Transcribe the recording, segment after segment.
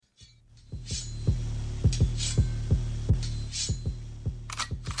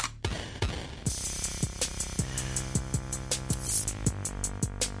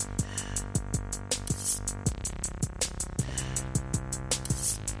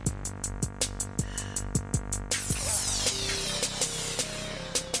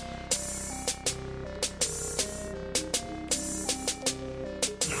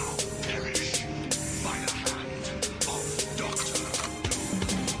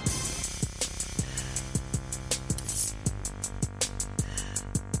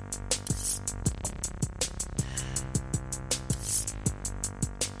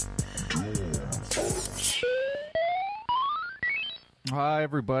hi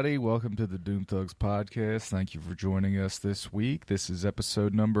everybody. Welcome to the Doom Thugs podcast. Thank you for joining us this week. This is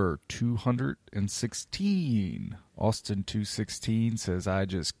episode number 216. Austin 216 says, I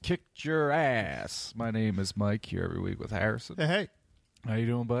just kicked your ass. My name is Mike, here every week with Harrison. Hey. How you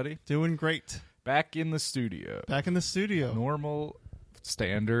doing, buddy? Doing great. Back in the studio. Normal,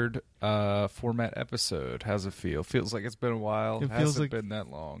 standard format episode. How's it feel? Feels like it's been a while. It hasn't been that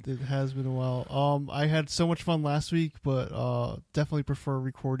long. It has been a while. I had so much fun last week, but definitely prefer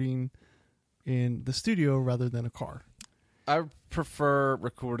recording in the studio rather than a car. I prefer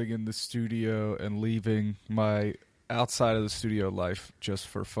recording in the studio and leaving my outside of the studio life just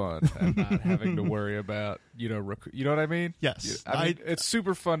for fun and not having to worry about, you know what I mean? Yes. I mean, it's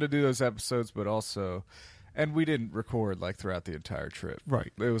super fun to do those episodes, but also, and we didn't record like throughout the entire trip.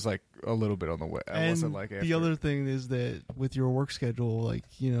 Right. It was like a little bit on the way. And it wasn't like after. The other thing is that with your work schedule, like,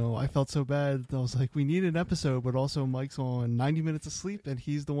 I felt so bad. I was like, we need an episode, but also Mike's on 90 minutes of sleep and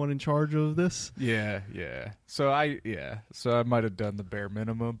he's the one in charge of this. Yeah. So I might have done the bare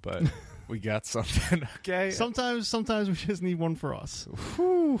minimum, but we got something. Okay. Sometimes we just need one for us.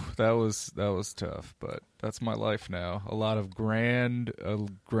 Whew, that was tough, but that's my life now. A lot of grand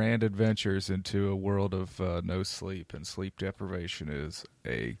adventures into a world of no sleep, and sleep deprivation is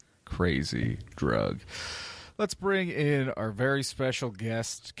a crazy drug. Let's bring in our very special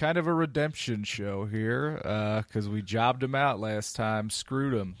guest, kind of a redemption show here, because we jobbed him out last time,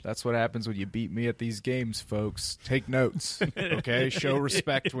 screwed him. That's what happens when you beat me at these games, folks. Take notes, okay? Show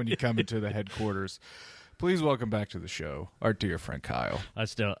respect when you come into the headquarters. Please welcome back to the show our dear friend Kyle. I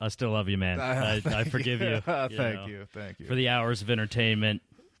still love you, man. I forgive you. Thank you for the hours of entertainment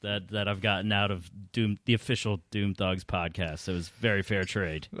that I've gotten out of Doom, the official Doom Thugs podcast. It was very fair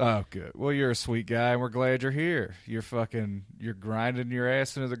trade. Oh, good. Well, you're a sweet guy, and we're glad you're here. You're grinding your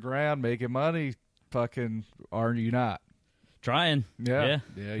ass into the ground, making money. Fucking, are you not? Trying. Yeah.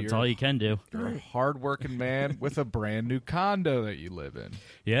 That's all you can do. You're a hardworking man with a brand new condo that you live in.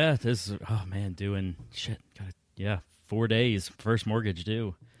 Yeah. Doing shit. 4 days. First mortgage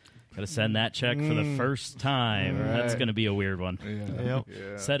due. Got to send that check for the first time. Right. That's going to be a weird one. Yeah.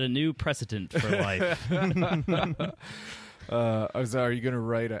 Set a new precedent for life. Are you going to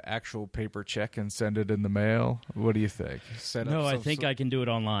write an actual paper check and send it in the mail? What do you think? I think I can do it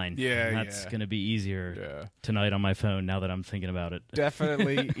online. That's going to be easier tonight on my phone now that I'm thinking about it.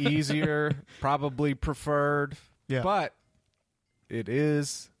 Definitely easier, probably preferred. Yeah. But it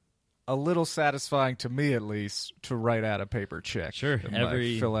is a little satisfying to me, at least, to write out a paper check. Sure.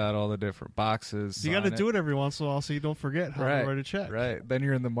 And fill out all the different boxes. You got to do it every once in a while so you don't forget how to write a check. Right. Then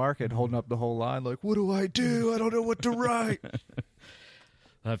you're in the market holding up the whole line like, what do? I don't know what to write.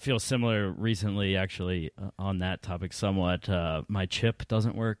 I feel similar recently, actually, on that topic somewhat. My chip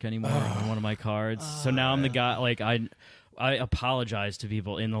doesn't work anymore on one of my cards. So now I'm the guy, like, I apologize to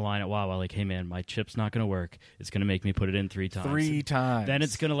people in the line at Wawa, like, hey, man, my chip's not going to work. It's going to make me put it in 3 times. 3 times. Then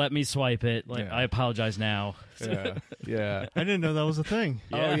it's going to let me swipe it. Like, I apologize now. Yeah. I didn't know that was a thing.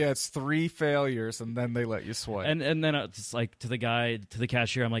 Yeah. Oh, yeah, it's 3 failures, and then they let you swipe. And then it's like, to the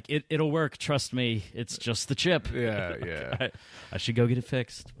cashier, I'm like, it'll work. Trust me. It's just the chip. Yeah. I should go get it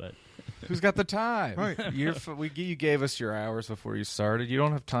fixed, but... Who's got the time? Right. You gave us your hours before you started. You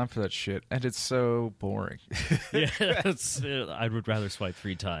don't have time for that shit, and it's so boring. I would rather swipe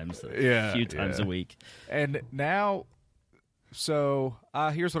 3 times than a few times a week. And now, so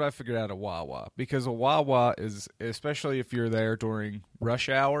here's what I figured out at Wawa. Because a Wawa is, especially if you're there during rush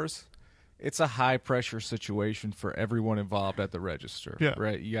hours, it's a high-pressure situation for everyone involved at the register. Yeah.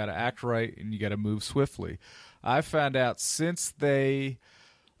 Right? You got to act right, and you got to move swiftly. I found out since they...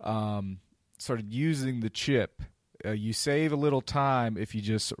 started using the chip, you save a little time if you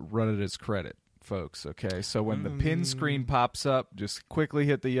just run it as credit, folks. Okay, so when the pin screen pops up, just quickly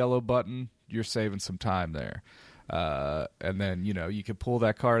hit the yellow button. You're saving some time there, and then you can pull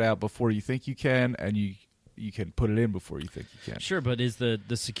that card out before you think you can, and you can put it in before you think you can. Sure, but is the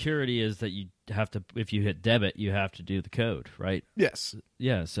security is that you have to, if you hit debit, you have to do the code, right? Yes.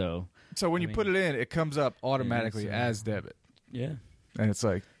 Yeah. So when you put it in, it comes up automatically as debit. Yeah. And it's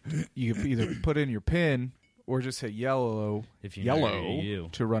like you can either put in your PIN or just hit yellow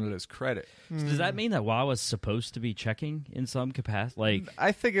to run it as credit. So does that mean that Wawa's supposed to be checking in some capacity? Like,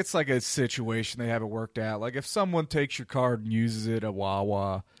 I think it's like a situation they haven't worked out. Like if someone takes your card and uses it at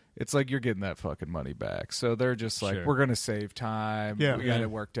Wawa, it's like you're getting that fucking money back. So they're just like, we're going to save time. Yeah. We got it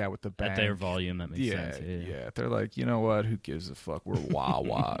worked out with the bank. At their volume, that makes sense. Yeah. They're like, you know what? Who gives a fuck? We're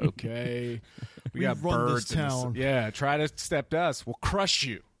Wawa, okay? We got run birds. This town. Try to step to us. We'll crush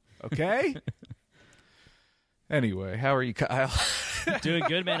you, okay? Anyway, how are you, Kyle? Doing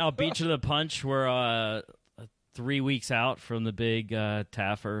good, man. I'll beat you to the punch. We're 3 weeks out from the big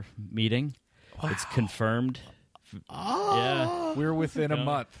Taffer meeting. It's confirmed. Yeah, We're within a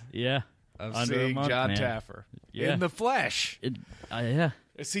month yeah. of Under a seeing month, John man. Taffer Yeah. in the flesh. Yeah.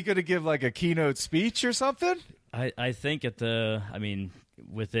 Is he going to give like a keynote speech or something? I think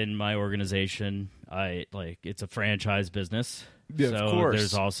within my organization, it's a franchise business. Yeah, of so course.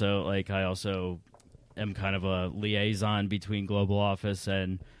 there's also I also am kind of a liaison between Global Office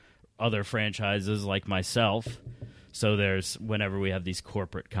and other franchises like myself. So whenever we have these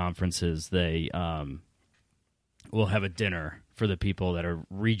corporate conferences, they will have a dinner for the people that are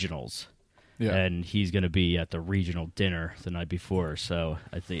regionals. Yeah. And he's going to be at the regional dinner the night before. So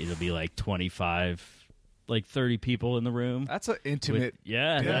I think it'll be like 25, 30 people in the room. That's an intimate.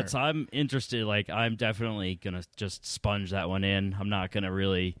 dinner. I'm interested. I'm definitely going to just sponge that one in. I'm not going to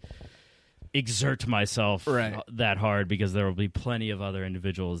really exert myself that hard because there will be plenty of other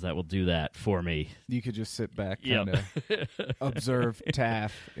individuals that will do that for me. You could just sit back, Yep. kind of observe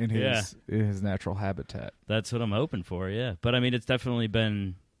Taff in his natural habitat. That's what I'm hoping for, yeah. But, it's definitely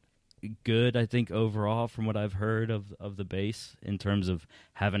been good, I think, overall from what I've heard of the base in terms of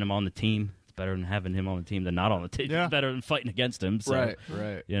having him on the team. It's better than having him on the team than not on the team. Yeah. It's better than fighting against him. So,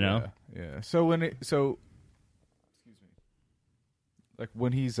 Right. You know? Yeah. So excuse me.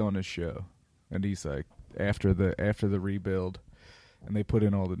 When he's on his show and he's after the rebuild and they put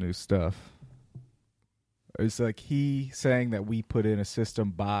in all the new stuff, it's he saying that we put in a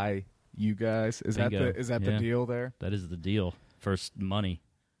system by you guys. Is Bingo. that the deal there? That is the deal. First money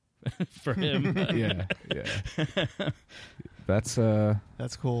for him. Yeah. That's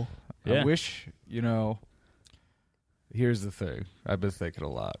cool. Yeah. I wish, here's the thing. I've been thinking a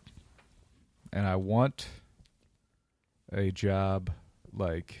lot. And I want a job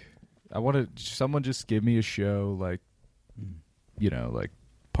I want someone just give me a show like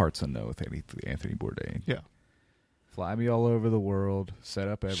Parts Unknown with Anthony Bourdain. Yeah. Fly me all over the world, set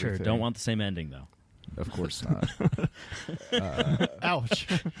up everything. Sure, don't want the same ending, though. Of course not. Ouch.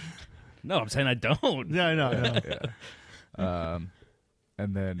 No, I'm saying I don't. Yeah, I know. Yeah.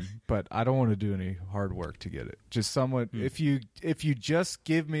 And then, but I don't want to do any hard work to get it. Just someone, if you just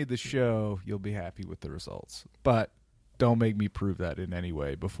give me the show, you'll be happy with the results. But don't make me prove that in any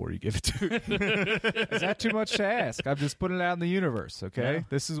way before you give it to me. Is that too much to ask? I'm just putting it out in the universe, okay? Yeah.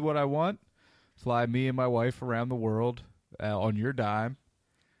 This is what I want. Fly me and my wife around the world on your dime.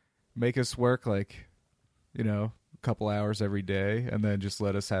 Make us work a couple hours every day, and then just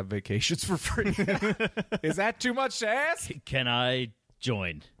let us have vacations for free. Is that too much to ask? Can I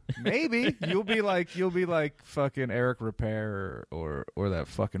join? Maybe you'll be like fucking Eric Repair or that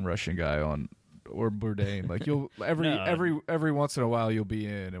fucking Russian guy or Bourdain. You'll every once in a while you'll be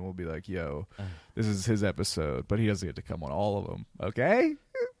in, and we'll be like, yo, this is his episode, but he doesn't get to come on all of them. Okay,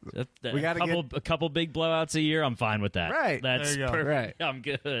 we got a couple big blowouts a year. I'm fine with that. Right. That's There you go. perfect. Right. I'm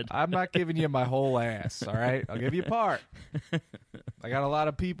good. I'm not giving you my whole ass. All right, I'll give you part. I got a lot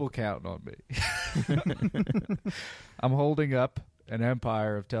of people counting on me. I'm holding up an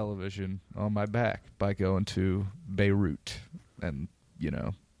empire of television on my back by going to Beirut and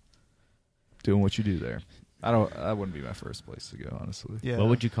doing what you do there. That wouldn't be my first place to go, honestly. Yeah. What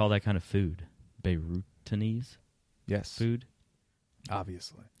would you call that kind of food? Beirutanese Yes. food?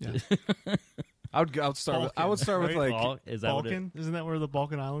 Obviously. Yeah. I would start with right? Is that what it, Balkan? Isn't that where the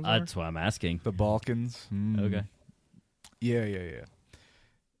Balkan Islands are? that's what I'm asking. the Balkans. Okay. Yeah.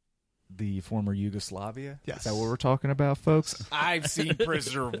 The former Yugoslavia? Yes. Is that what we're talking about, folks? I've seen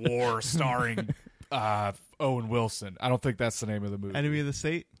Prisoner of War starring Owen Wilson. I don't think that's the name of the movie. Enemy of the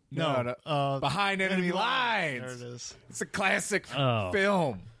State? No. Behind Enemy Lines. There it is. It's a classic Oh.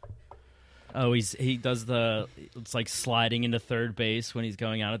 film. Oh, he does it's like sliding into third base when he's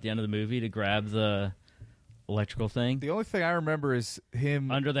going out at the end of the movie to grab the electrical thing. The only thing I remember is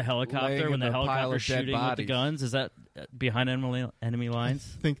him Under the laying helicopter when in the a pile helicopter's of dead shooting with the bodies. guns. Is that behind enemy lines?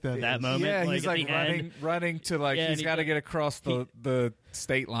 I think that is. moment, Yeah, like, he's at the end. running to Yeah, and he's he- got to get across the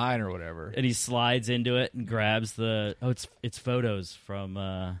state line or whatever. And he slides into it and grabs the it's photos from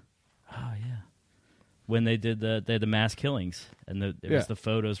when they did the mass killings and it was the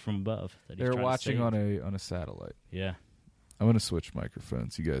photos from above that he's They're trying to watching save. on a satellite. Yeah. I'm going to switch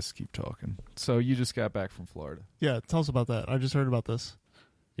microphones. You guys keep talking. So you just got back from Florida. Yeah, tell us about that. I just heard about this.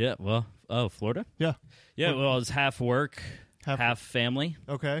 Yeah, well, Florida? Yeah. Yeah, well, it's half work, Half- half family.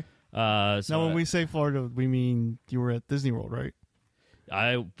 Okay. So Now, when we say Florida, we mean you were at Disney World, right?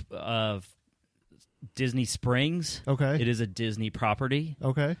 Disney Springs. Okay. It is a Disney property.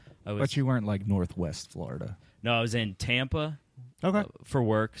 Okay. But you weren't like Northwest Florida. No, I was in Tampa Okay. for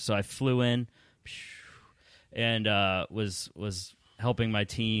work, so I flew in and was helping my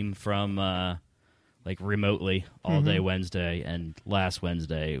team from like remotely all day Wednesday, and last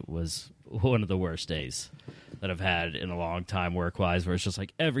Wednesday was one of the worst days that I've had in a long time work-wise, where it's just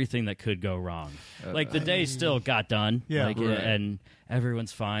like everything that could go wrong. Like the day still got done, Yeah. like, Right. and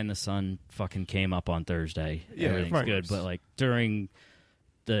everyone's fine. The sun fucking came up on Thursday. Yeah, Everything's right. good, but like during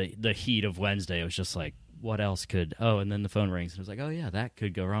the heat of Wednesday, it was just like, what else could? Oh, and then the phone rings, and it was like, oh yeah, that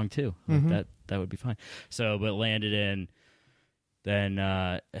could go wrong too. Like that would be fine. So, but landed in, then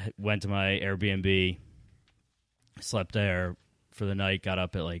went to my Airbnb, slept there for the night, got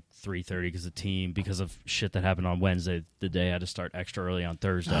up at like 3:30 because of shit that happened on Wednesday. The day I had to start extra early on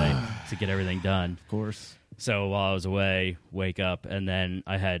Thursday to get everything done. Of course. So while I was away, wake up, and then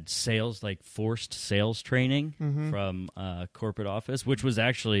I had sales, like forced sales training from corporate office, which was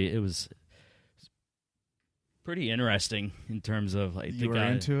actually, it was pretty interesting in terms of like You were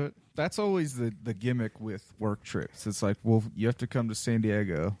into it? That's always the gimmick with work trips. It's like, well, you have to come to San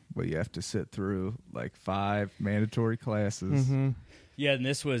Diego, but you have to sit through like 5 mandatory classes. Yeah, and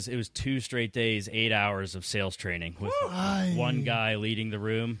it was 2 straight days, 8 hours of sales training with one guy leading the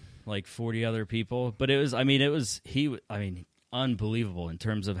room, like 40 other people. But it was unbelievable in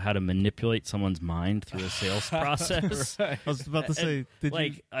terms of how to manipulate someone's mind through a sales process. I was about to say, did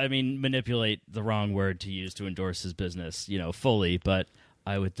you? Manipulate the wrong word to use to endorse his business, fully, but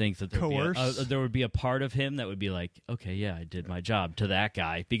I would think that there would be a part of him that would be like, okay, yeah, I did my job to that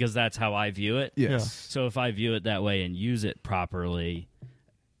guy, because that's how I view it. Yes. So if I view it that way and use it properly,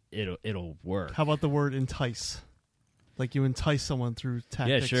 it'll work. How about the word entice? Like you entice someone through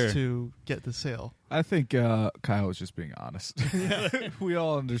tactics sure. to get the sale. I think Kyle was just being honest. We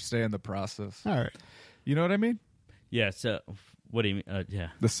all understand the process. All right. You know what I mean? Yeah, so what do you mean? Yeah.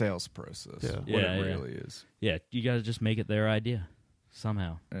 The sales process. Yeah. What Yeah, it yeah. really is. Yeah, you got to just make it their idea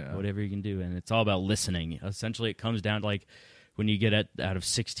somehow, Yeah. whatever you can do. And it's all about listening. Essentially, it comes down to like when you get out of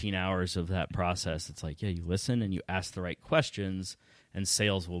 16 hours of that process, it's like, yeah, you listen and you ask the right questions, and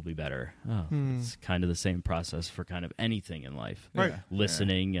sales will be better. Oh, it's kind of the same process for kind of anything in life. Right.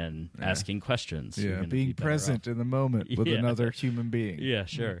 Listening and asking questions. You're Yeah, gonna being be better present off. in the moment with Yeah. another human being. Yeah,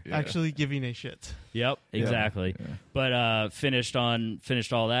 sure. Yeah. Actually giving a shit. Yep, exactly. Yeah. But finished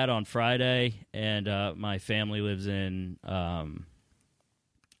all that on Friday, and my family lives in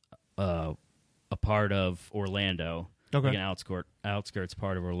a part of Orlando, Okay. like an outskirts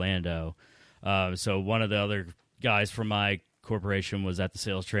part of Orlando. So one of the other guys from my corporation was at the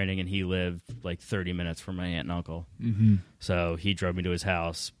sales training, and he lived like 30 minutes from my aunt and uncle. Mm-hmm. So he drove me to his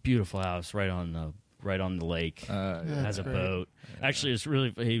house, beautiful house, right on the lake. Yeah, Has a great. boat. Actually, it's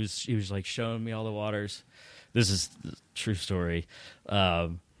really he was like showing me all the waters. This is the true story.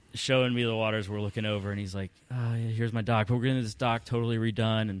 Showing me the waters we're looking over, and he's like, "Oh, yeah, here's my dock. But we're getting this dock totally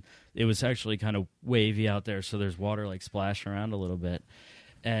redone, and it was actually kind of wavy out there, so there's water like splashing around a little bit."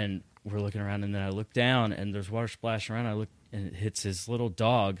 And we're looking around, and then I look down, and there's water splashing around. I look, and it hits his little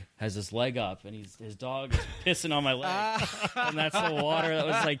dog, has his leg up, and his dog is pissing on my leg. And that's the water that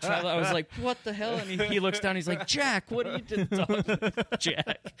was like traveling. I was like, what the hell? And he looks down, he's like, Jack, what are you doing?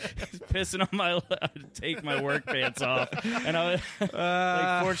 Jack, he's pissing on my leg. I had to take my work pants off. And I was,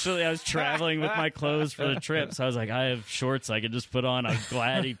 like, fortunately, I was traveling with my clothes for the trip, so I was like, I have shorts I could just put on. I was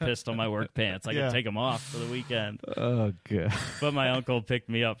glad he pissed on my work pants. I Yeah. could take them off for the weekend. Oh, God. But my uncle picked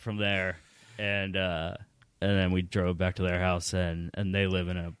me up from there, and then we drove back to their house, and they live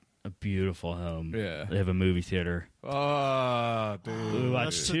in a beautiful home. Yeah. They have a movie theater. Oh, dude. We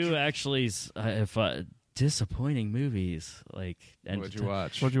watched two actually disappointing movies. What'd you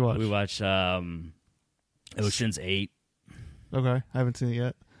watch? What'd you watch? We watched Ocean's 8. Okay. I haven't seen it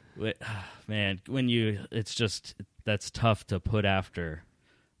yet. Man, that's tough to put after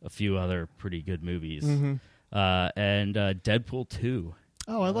a few other pretty good movies. Mm-hmm. And Deadpool 2.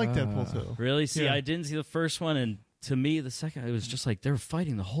 Oh, I like Deadpool too. Really? See, Yeah. I didn't see the first one, and to me, the second, it was just like they were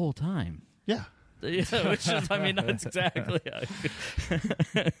fighting the whole time. Yeah. Yeah, which is, I mean, that's exactly.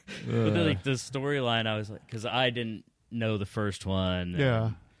 But the storyline, I was like, because I didn't know the first one.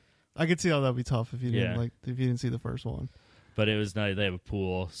 Yeah. I could see how that'd be tough if you didn't Yeah. if you didn't see the first one. But it was nice. They have a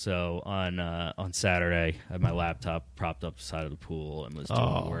pool, so on Saturday, I had my laptop propped up the side of the pool and was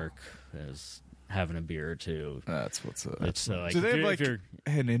doing work. I was having a beer or two. That's what's up. It's so like, Do they if have you're- like if you're,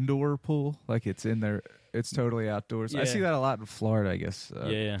 an indoor pool? Like it's in there, it's totally outdoors. I Yeah. see that a lot in Florida, I guess.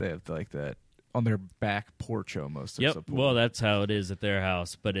 Yeah. They have like that on their back porch almost. there's a Yep. pool. Well, that's how it is at their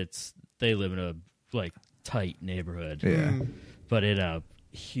house, but they live in a like tight neighborhood, Yeah. but in a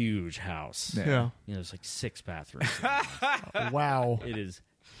huge house. Yeah. Yeah. You know, there's like 6 bathrooms. Wow. It is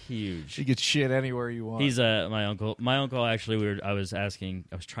huge. You get shit anywhere you want. He's my uncle. My uncle actually. I was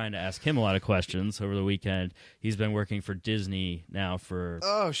trying to ask him a lot of questions over the weekend. He's been working for Disney now for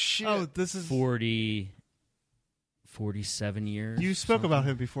oh shit. Oh, this is 47 years. You spoke about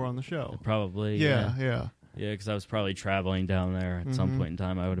him before on the show. Probably. Yeah. Yeah, because I was probably traveling down there at some point in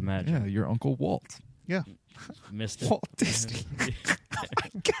time, I would imagine. Yeah, your Uncle Walt. Yeah. Missed it. Walt Disney.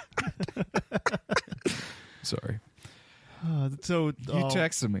 Sorry. So You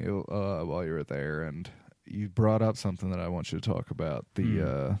texted me while you were there, and you brought up something that I want you to talk about.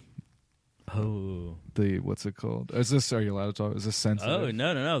 The what's it called? Are you allowed to talk? Is this sensitive? Oh,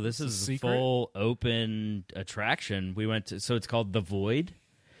 no. This is a secret? full open attraction. We went to, so it's called The Void,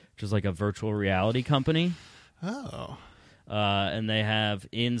 which is like a virtual reality company. Oh. And they have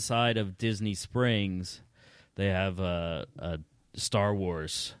inside of Disney Springs, they have a Star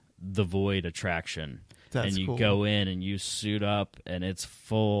Wars The Void attraction. That's and you cool. go in and you suit up, and it's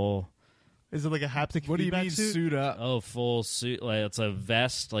full. Is it like a haptic What do you feedback mean suit? up? Oh, full suit. Like it's a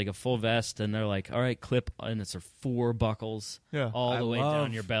vest, like a full vest, and they're like, all right, clip, and it's 4 buckles Yeah. all I the way love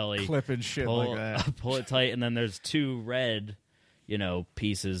down your belly. clipping shit pull, like that. pull it tight, and then there's 2 red,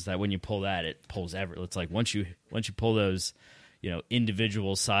 pieces that when you pull that, it pulls It's like once you pull those,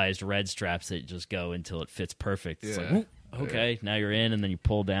 individual sized red straps that just go until it fits perfect. It's like, Yeah. whoop, okay, now you're in, and then you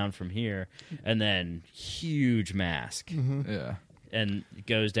pull down from here, and then huge mask, Mm-hmm. Yeah. and it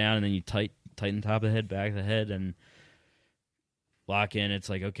goes down, and then you tighten the top of the head, back of the head, and lock in. It's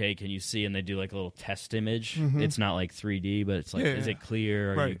like, okay, can you see? And they do like a little test image. Mhm. It's not like 3D, but it's like, Yeah, is yeah. it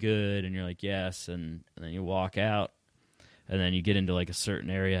clear? Are you Right. good? And you're like, yes. And then you walk out, and then you get into like a certain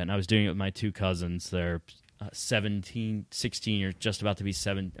area. And I was doing it with my 2 cousins. They're 17, 16 years, just about to be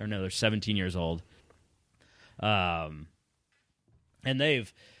they're 17 years old. And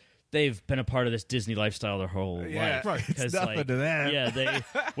they've been a part of this Disney lifestyle their whole life. right. It's 'Cause, nothing to them. Yeah,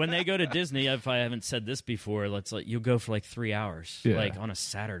 when they go to Disney, if I haven't said this before, you'll go for like 3 hours, Yeah. like on a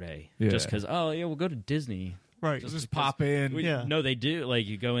Saturday, Yeah. just because. Oh yeah, we'll go to Disney. Right. Just pop in. Yeah. No, they do. Like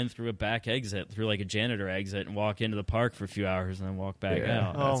you go in through a back exit, through like a janitor exit, and walk into the park for a few hours, and then walk back Yeah.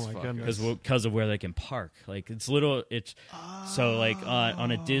 out. Oh, That's my fucking- goodness. Because of where they can park. Like it's little. It's so like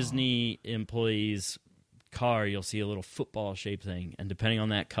on a Disney employee's car, you'll see a little football shaped thing, and depending on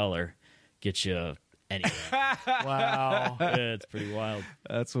that color, get you anywhere. Wow. Yeah, it's pretty wild.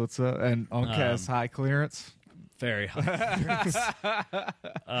 That's what's up. And on cast high clearance. Very high.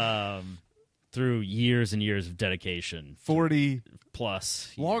 Through years and years of dedication, 40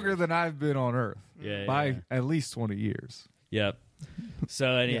 plus longer years. than I've been on Earth. Yeah, By yeah. at least 20 years. Yep.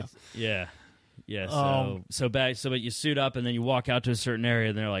 So Yeah. But you suit up and then you walk out to a certain area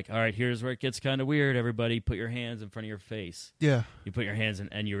and they're like, all right, here's where it gets kind of weird. Everybody, put your hands in front of your face. Yeah. You put your hands in,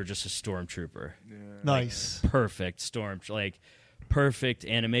 and you were just a stormtrooper. Nice. Perfect perfect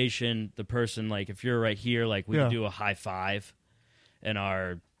animation. The person, like, if you're right here, like, we Yeah. could do a high five, and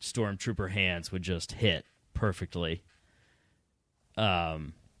our stormtrooper hands would just hit perfectly.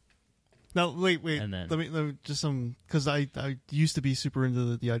 Now wait. And then- let me just because I used to be super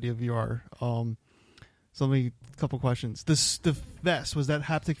into the idea of VR. So let me a couple questions. The vest, was that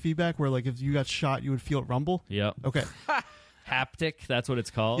haptic feedback where like if you got shot you would feel it rumble? Yep. Okay. Haptic, that's what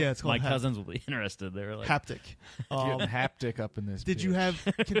it's called. Yeah, it's called My cousins will be interested. They were like, Haptic. Getting haptic up in this. Did you bitch.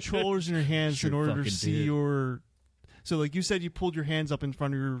 have controllers in your hands Sure in order to fucking see did. your? So like you said, you pulled your hands up in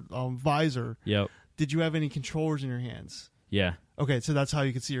front of your visor. yep. Did you have any controllers in your hands? Yeah. Okay, so that's how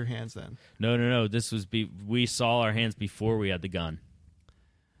you could see your hands then. No. This was we saw our hands before we had the gun.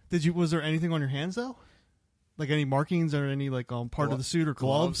 Was there anything on your hands though? Like any markings or any like part of the suit or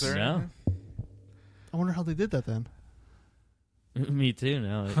gloves? or No. anything? I wonder how they did that then. Me too.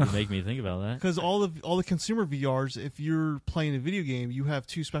 Now you make me think about that. Because all the consumer VRs, if you're playing a video game, you have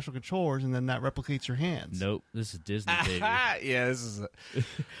 2 special controllers, and then that replicates your hands. Nope. This is Disney, baby. Yeah, this is.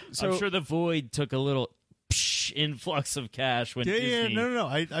 I'm sure the Void took a little influx of cash when Yeah, Disney no.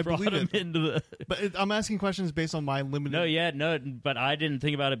 I brought believe him it. into the. But I'm asking questions based on my limited. No, but I didn't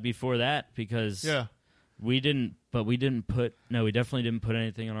think about it before that because Yeah. we definitely didn't put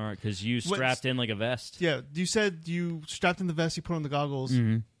anything on our because you strapped in like a vest. Yeah. You said you strapped in the vest, you put on the goggles.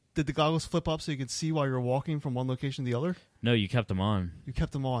 Mm-hmm. Did the goggles flip up so you could see while you were walking from one location to the other? No, you kept them on. You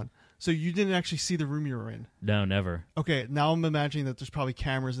kept them on. So you didn't actually see the room you were in. No, never. Okay, now I'm imagining that there's probably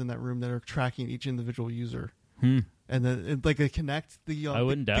cameras in that room that are tracking each individual user. And then like a Kinect. I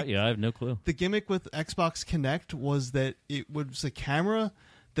wouldn't doubt you. I have no clue. The gimmick with Xbox Kinect was that it was a camera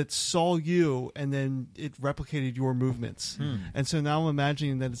that saw you and then it replicated your movements. And so now I'm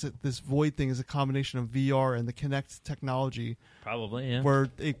imagining that this Void thing is a combination of VR and the Kinect technology Probably, yeah. where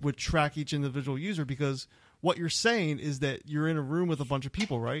it would track each individual user because what you're saying is that you're in a room with a bunch of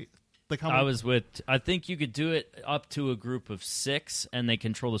people, right? Like how many? I think you could do it up to a group of 6, and they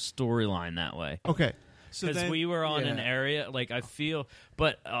control the storyline that way. Okay. So Because then, we were on an area, like I feel,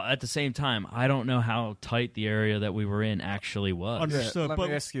 but at the same time, I don't know how tight the area that we were in actually was. Understood. Let but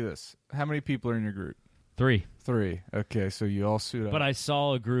me ask you this: how many people are in your group? 3. 3. Okay, so you all suit up. But I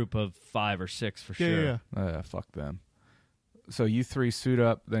saw a group of 5 or 6 for sure. yeah. Fuck them. So you 3 suit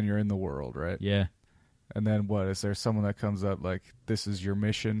up, then you're in the world, right? Yeah. And then what? Is there someone that comes up like, this is your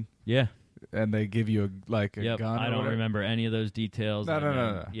mission, Yeah. and they give you a Yep. gun? I or don't whatever? remember any of those details.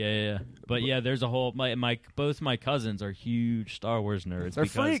 No. Yeah. But yeah, there's a whole both my cousins are huge Star Wars nerds. They're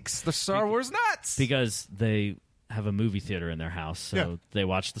because, freaks. They're Star Wars nuts. because they have a movie theater in their house, so they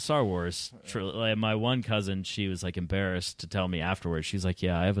watch the Star Wars. Like, my one cousin, she was like embarrassed to tell me afterwards. She's like,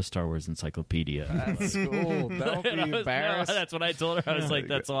 "Yeah, I have a Star Wars encyclopedia." That's cool. Don't And I be was- embarrassed. No, that's what I told her. I was like,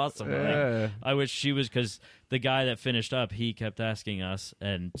 "That's awesome." Yeah. I wish she was, because the guy that finished up, he kept asking us.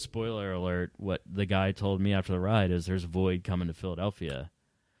 And spoiler alert: what the guy told me after the ride is there's Void coming to Philadelphia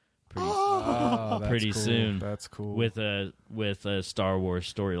Oh, that's pretty cool. soon. That's cool. with a Star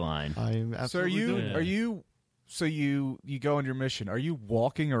Wars storyline. I'm so are absolutely you? doing it. Are you? So you go on your mission. Are you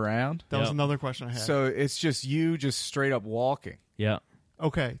walking around? That was Yep. another question I had. So it's just you, just straight up walking. Yeah,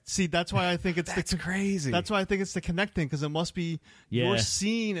 okay. See, that's why I think it's That's crazy. That's why I think it's the connecting, because it must be you're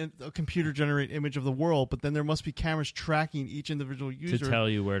seeing a computer generated image of the world, but then there must be cameras tracking each individual to user. tell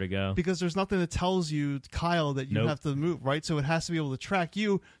you where to go. Because there's nothing that tells you, Kyle, that you Nope. have to move, right? So it has to be able to track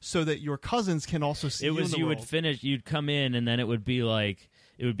you so that your cousins can also see It you in was the you world. would finish, you'd come in, and then it would be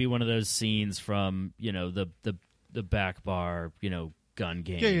one of those scenes from the back bar gun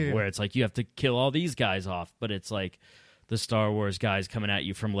game Yeah. where it's like you have to kill all these guys off, but it's like the Star Wars guys coming at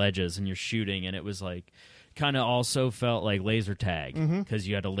you from ledges and you're shooting, and it was like kind of also felt like laser tag because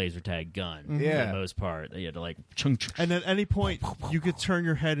you had a laser tag gun for Yeah. the most part. You had to like chung, chung, And at any point, you could turn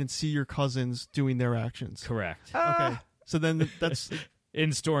your head and see your cousins doing their actions. correct Okay. So then that's in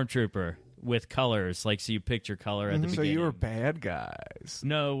Stormtrooper with colors, like so you picked your color at the So beginning. you were bad guys.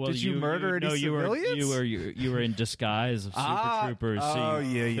 No, well, Did you murder any no, civilians? You were in disguise of super troopers. Oh so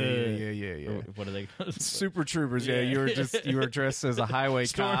you yeah. or what are they? Super troopers. Yeah, Yeah. you were dressed as a highway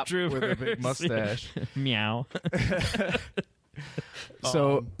cop with a big Stormtroopers. mustache. Meow.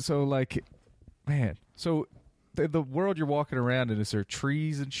 So like, man. So the world you're walking around in, is there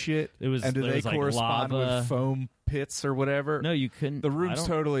trees and shit? It was- and do there they was, like, correspond lava. with foam pits or whatever? No, you couldn't. the I room's don't-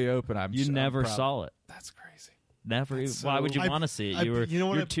 totally open. You I'm never proud. saw it. That's crazy. Never. That's Why so- would you I- want to see it? I- You were. you know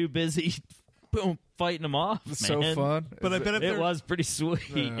what You're I- too busy. Boom, fighting them off. It's so man. fun. But I Is bet if It there- was pretty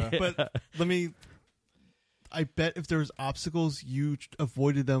sweet. but let me. I bet if there was obstacles, you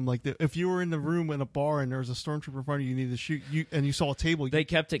avoided them. Like if you were in the room in a bar and there was a stormtrooper in front of you, you needed to shoot you, and you saw a table. They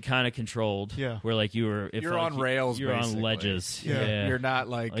kept it kind of controlled. Yeah. Where like you were. It You're felt on like rails, You're on basically. ledges. Yeah. Yeah. You're not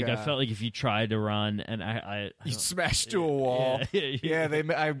like Like I felt like if you tried to run, and I you smashed to a wall. Yeah. They.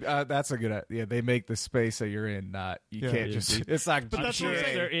 That's a good. Yeah, they make the space that you're in. Not you Yeah. can't Yeah, just. dude. It's like. But that's what I'm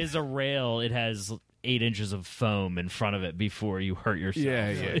saying. There is a rail. It has 8 inches of foam in front of it before you hurt yourself.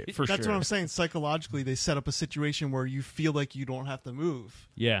 Yeah, for That's sure. what I'm saying. Psychologically, they set up a situation where you feel like you don't have to move.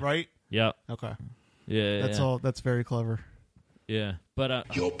 Yeah. Right. Yep. Okay. Yeah. That's all. That's very clever. Yeah.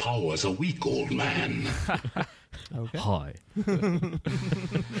 But Your powers are weak, old man. Okay. hi.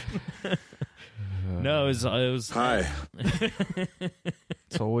 No, it was. Hi.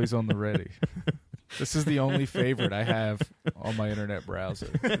 It's always on the ready. This is the only favorite I have on my internet browser.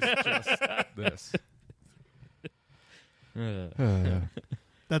 It's just this.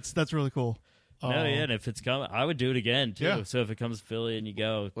 That's really cool. No, yeah, and if it's coming, I would do it again too. Yeah. So if it comes to Philly and you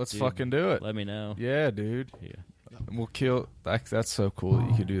go, Let's dude, fucking do it. Let me know. Yeah, dude. Yeah. And we'll kill. That's so cool that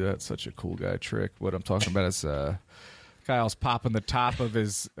you could do that. Such a cool guy trick. What I'm talking about is Kyle's popping the top of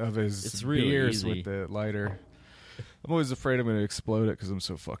his It's really beers easy. with the lighter. I'm always afraid I'm going to explode it because I'm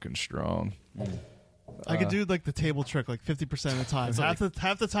so fucking strong. I could do like the table trick like 50% of the time.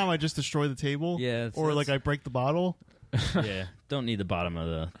 Half the time I just destroy the table. Yeah, Or that's- like I break the bottle. Yeah. Don't need the bottom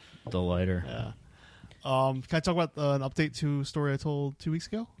of the lighter. Yeah. Can I talk about an update to a story I told 2 weeks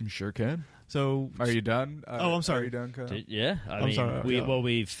ago? You sure can. So Are you done? Oh, I'm sorry. Are you done, Kyle? Yeah, I mean, sorry, yeah.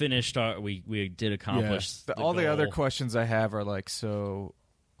 we finished our we did accomplish All the other goal. questions I have are like so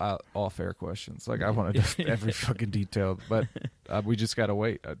off-air questions. Like I wanted every fucking detail, but we just gotta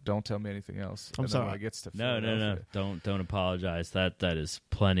wait. Don't tell me anything else. I'm And then sorry. When it gets to No. Philadelphia- Don't apologize. That is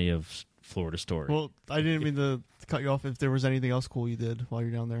plenty of Florida story. Well, I didn't mean to cut you off. If there was anything else cool you did while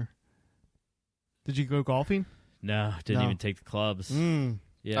you're down there, did you go golfing? no, didn't No. even take the clubs. Mm,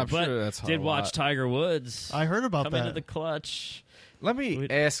 Yeah, I'm but sure that's did a watch lot. Tiger Woods I heard about come that. into the clutch. Let me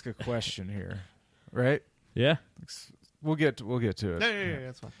Wait. ask a question here, right? Yeah. We'll get to it. Yeah,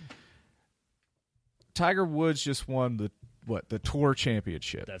 that's fine. Tiger Woods just won the Tour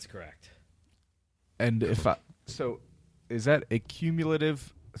Championship. That's correct. And is that a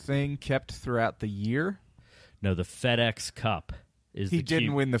cumulative thing kept throughout the year? No, the FedEx Cup is. He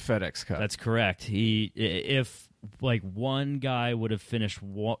didn't win the FedEx Cup. That's correct. If like one guy would have finished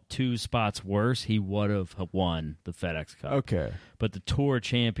 2 spots worse, he would have won the FedEx Cup. Okay. But the Tour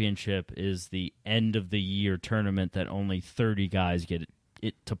Championship is the end of the year tournament that only 30 guys get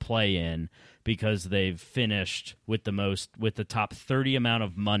it to play in because they've finished with the top 30 amount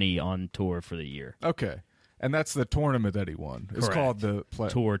of money on tour for the year. Okay. And that's the tournament that he won. It's Correct. called the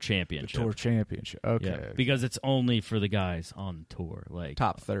Tour Championship. The Tour Championship. Okay. Yeah, because it's only for the guys on tour, like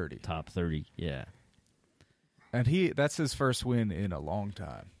top 30. Top 30, yeah. And that's his first win in a long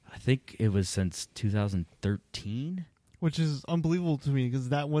time. I think it was since 2013. Which is unbelievable to me because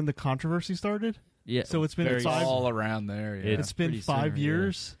that when the controversy started. Yeah. So it's been very five. All around there, yeah. It's been pretty 5 similar,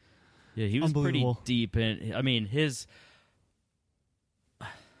 years. Yeah, he was pretty Unbelievable. deep in. I mean, his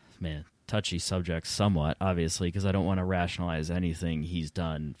touchy subject somewhat, obviously, because I don't want to rationalize anything he's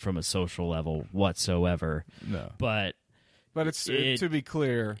done from a social level whatsoever. No. But it's to be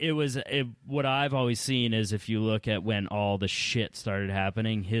clear. What I've always seen is if you look at when all the shit started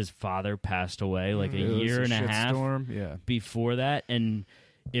happening, his father passed away like a It was year and a half shitstorm, yeah. before that. And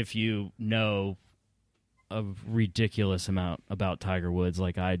if you know a ridiculous amount about Tiger Woods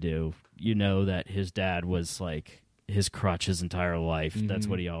like I do, you know that his dad was like his crutch his entire life. That's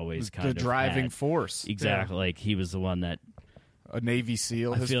what he always kind of the driving had. force. Exactly. Like he was the one that A Navy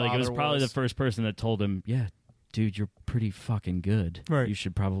SEAL. I feel like it was probably the first person that told him, yeah, dude, you're pretty fucking good. Right. You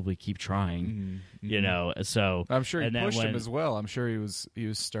should probably keep trying. You know, so I'm sure he and then pushed him when- as well. I'm sure he was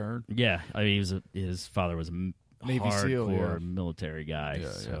stern. Yeah, I mean, his father was a Navy SEAL, hardcore yeah. military guy.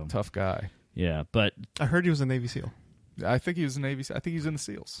 Yeah, so tough guy. yeah, but I heard he was a Navy SEAL. I think he was a Navy. I think he was in the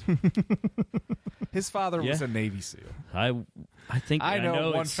SEAls. His father was Yeah. a Navy SEAL. I think I know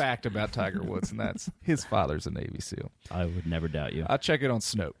one it's- fact about Tiger Woods, and that's his father's a Navy SEAL. I would never doubt you. I'll check it on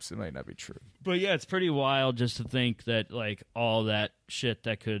Snopes. It might not be true. But yeah, it's pretty wild just to think that like all that shit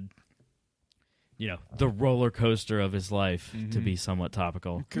that could, you know, the roller coaster of his life to be somewhat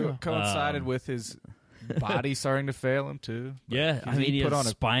topical. Coincided with his body starting to fail him too. But Yeah, I mean, he put had on a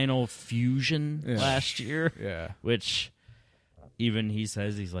spinal fusion Yeah. last year, yeah. which even he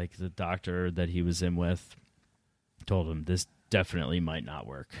says he's like the doctor that he was in with told him this definitely might not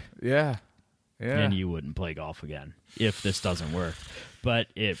work. Yeah. Yeah. And you wouldn't play golf again if this doesn't work. But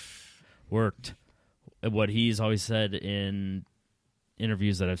it worked. What he's always said in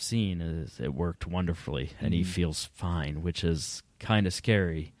interviews that I've seen is it worked wonderfully, and he feels fine, which is kind of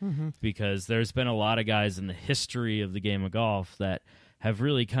scary because there's been a lot of guys in the history of the game of golf that have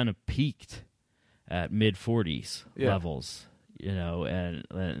really kind of peaked at mid-40s levels, you know,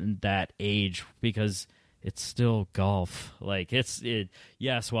 and that age because it's still golf. Like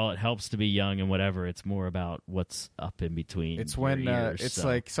yes, while it helps to be young and whatever, it's more about what's up in between. It's your when ears, it's so.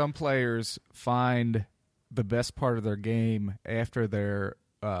 like some players find the best part of their game after their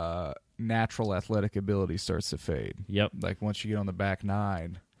natural athletic ability starts to fade. Yep. Like once you get on the back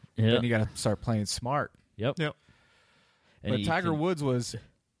nine, Yep. then you got to start playing smart. Yep. Yep. And But he Tiger can- Woods was,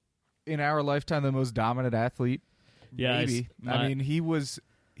 in our lifetime, the most dominant athlete. Yeah, maybe. I mean, he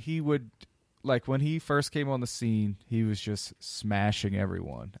would, like when he first came on the scene, he was just smashing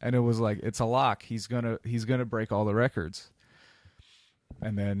everyone, and it was like it's a lock. He's gonna break all the records.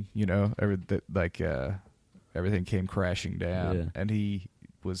 And then everything came crashing down, Yeah. and he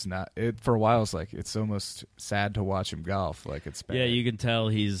was not. For a while, it's like it's almost sad to watch him golf. Like it's bad. Yeah, you can tell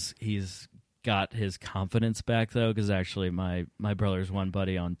he's got his confidence back though, because actually my brother's one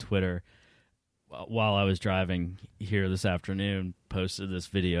buddy on Twitter, while I was driving here this afternoon, posted this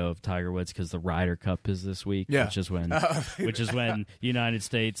video of Tiger Woods because the Ryder Cup is this week, Yeah. which is when United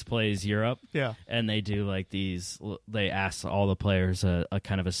States plays Europe. Yeah. And they do like these. They ask all the players a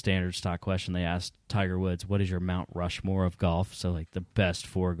kind of a standard stock question. They asked Tiger Woods, "What is your Mount Rushmore of golf?" So like the best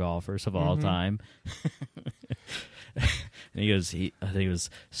 4 golfers of all time. And he goes, I think it was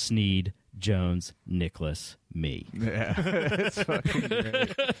Snead, Jones, Nicklaus, me. Yeah, it's fucking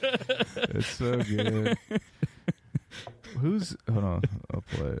great. It's so good. Hold on, I'll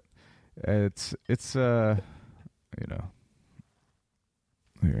play it. It's here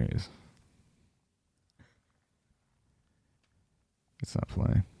he is. It's not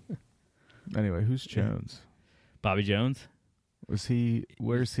playing. Anyway, who's Jones? Bobby Jones.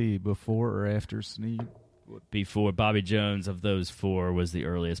 Where's he before or after Snead? before Bobby Jones, of those four, was the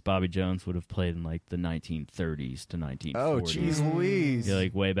earliest. Bobby Jones would have played in like the 1930s to 1940s. Oh, jeez Louise. Yeah,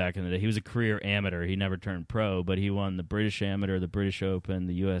 like way back in the day. He was a career amateur. He never turned pro, but he won the British Amateur, the British Open,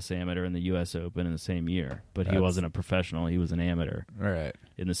 the U.S. Amateur, and the U.S. Open in the same year. But he wasn't a professional. He was an amateur Right.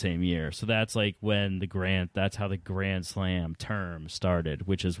 in the same year. So that's like when that's how the Grand Slam term started,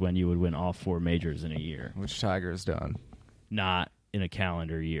 which is when you would win all four majors in a year, Which Tiger's done. not in a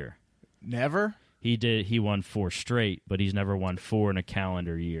calendar year. Never? He won four straight, but he's never won four in a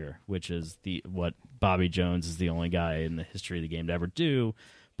calendar year, which is what Bobby Jones is the only guy in the history of the game to ever do,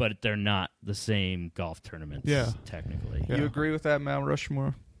 but they're not the same golf tournaments, technically. You agree with that, Mount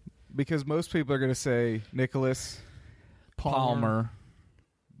Rushmore? Because most people are going to say Nicholas, Palmer.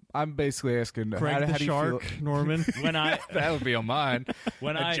 I'm basically asking Craig how the do you Shark, feel? Norman, That would be on mine.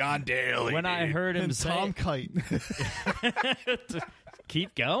 John Daly. When I heard him and say, Tom Kite.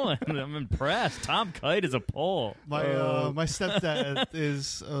 keep going, I'm impressed. Tom Kite is a pole. My stepdad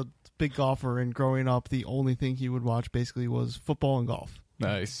is a big golfer, and growing up, the only thing he would watch basically was football and golf.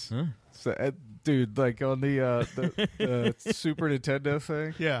 Nice. Huh? So, dude, like on the Super Nintendo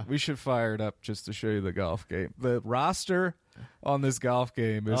thing, Yeah. we should fire it up just to show you the golf game. The roster on this golf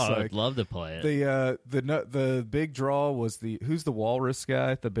game is I'd like love to play it. the big draw was who's the walrus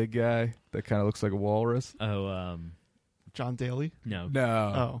guy, the big guy that kind of looks like a walrus. John Daly. No,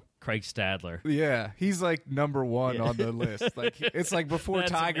 Oh, Craig Stadler. Yeah, he's like number one on the list. Like it's like before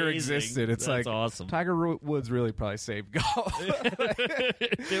That's Tiger amazing. existed. It's That's like awesome. Tiger Woods really probably saved golf.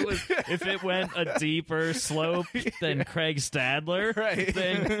 If it went a deeper slope than Craig Stadler, Right.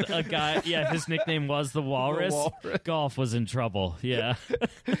 then a guy, his nickname was the Walrus. Golf was in trouble,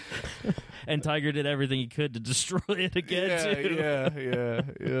 and Tiger did everything he could to destroy it again, too. yeah.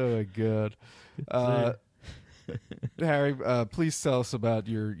 Oh my god. Harry, please tell us about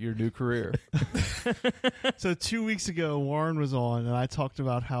your new career. so 2 weeks ago, Warren was on, and I talked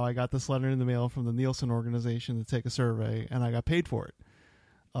about how I got this letter in the mail from the Nielsen organization to take a survey, and I got paid for it.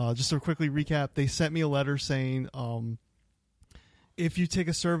 Just to quickly recap, they sent me a letter saying, if you take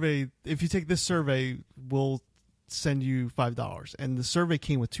this survey, we'll send you $5. And the survey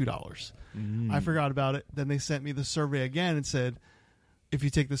came with $2. I forgot about it. Then they sent me the survey again and said, if you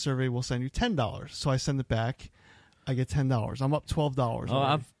take the survey, we'll send you $10. So I send it back. I get $10. I'm up $12. Oh,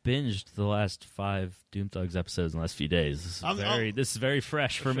 I've binged the last 5 Doom Thugs episodes in the last few days. This is very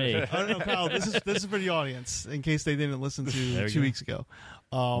fresh for me. I don't know, pal. This is for the audience in case they didn't listen to 2 weeks ago.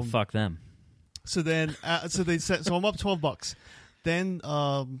 Fuck them. So then, so I'm up $12. Then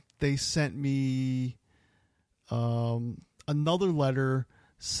they sent me another letter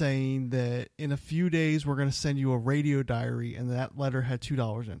saying that in a few days we're going to send you a radio diary, and that letter had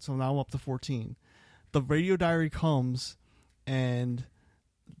 $2 in it. So now I'm up to $14. The radio diary comes, and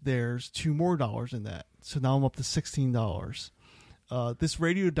there's $2 more in that. So now I'm up to $16. This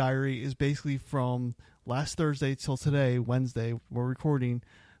radio diary is basically from last Thursday till today, Wednesday, we're recording,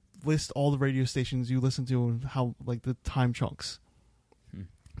 list all the radio stations you listen to and how, like, the time chunks.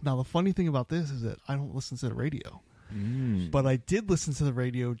 Now, the funny thing about this is that I don't listen to the radio. But I did listen to the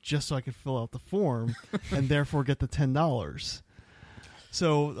radio just so I could fill out the form and therefore get the $10.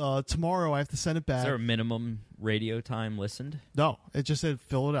 So tomorrow I have to send it back. Is there a minimum radio time listened? No, it just said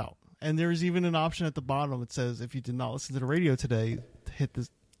fill it out. And there's even an option at the bottom that says if you did not listen to the radio today, hit this,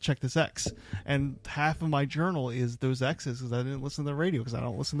 check this X. And half of my journal is those X's because I didn't listen to the radio because I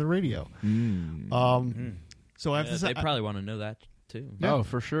don't listen to the radio. So I have to They probably want to know that too. Yeah. Oh,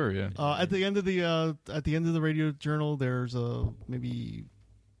 for sure, yeah. at the end of the radio journal, there's maybe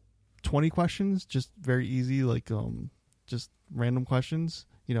 20 questions, just very easy, like just random questions,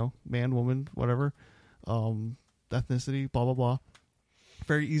 man, woman, whatever, ethnicity, blah blah blah.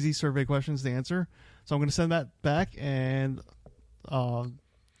 Very easy survey questions to answer. So I'm going to send that back, and the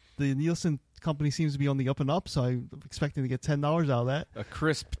Nielsen company seems to be on the up and up, so I'm expecting to get $10 out of that. A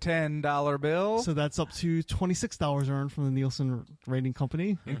crisp $10 bill So that's up to $26 earned from the Nielsen rating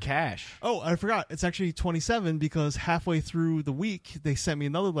company. in cash. Oh, I forgot. It's actually 27 because halfway through the week, they sent me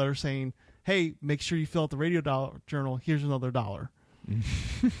another letter saying, hey, make sure you fill out the radio journal. Here's another $1. Man.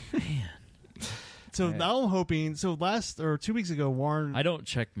 So now I'm hoping. So 2 weeks ago, Warren. I don't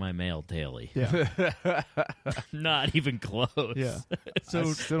check my mail daily. Yeah. Not even close. Yeah. So I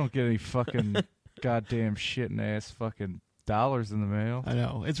So still don't get any fucking goddamn shit and ass fucking dollars in the mail. I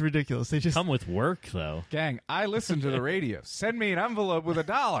know. It's ridiculous. They just. Come with work, though. Gang, I listen to the radio. Send me an envelope with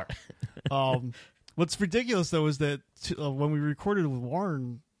 $1. What's ridiculous, though, is that when we recorded with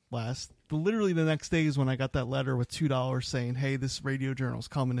Warren last, literally the next day is when I got that letter with $2 saying, hey, this radio journal's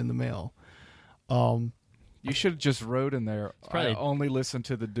coming in the mail. You should have just wrote in there, probably- I only listen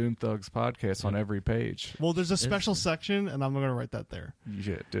to the Doom Thugs podcast on every page. Well, there's a special section, and I'm going to write that there. You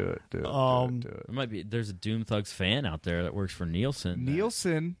should do it. Do it. There might be. There's a Doom Thugs fan out there that works for Nielsen.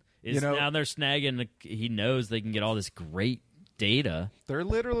 Nielsen, Now they're snagging. He knows they can get all this great data. they're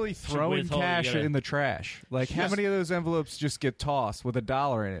literally throwing withhold, cash you gotta- in the trash. Like, how many of those envelopes just get tossed with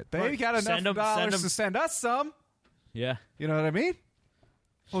 $1 in it? They Right. got enough Send 'em- dollars send 'em- to send us some. Yeah. You know what I mean?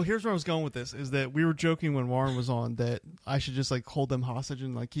 Well, here's where I was going with this: is that we were joking when Warren was on that I should just like hold them hostage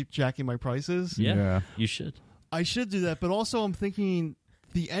and like keep jacking my prices. Yeah. You should. I should do that, but also I'm thinking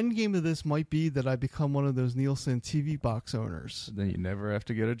the end game of this might be that I become one of those Nielsen TV box owners. Then you never have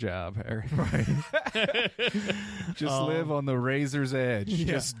to get a job, Harry. Right. Just live on the razor's edge.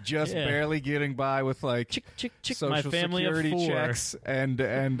 Yeah. Just Yeah. barely getting by with like Chick, Social my family Security of 4. checks and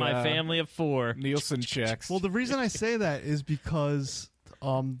My family of 4. Nielsen checks. Well, the reason I say that is because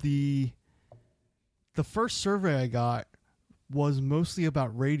the first survey I got was mostly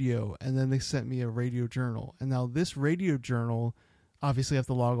about radio, and then they sent me a radio journal. And now this radio journal, obviously I have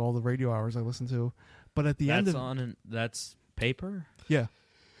to log all the radio hours I listen to, but at the end That's of on. That's paper. yeah,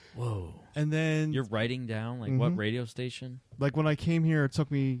 Whoa. and then You're writing down like what radio station? like when I came here, it took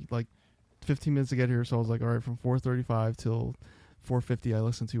me like 15 minutes to get here, so I was like, all right, from 4:35 till 4:50, I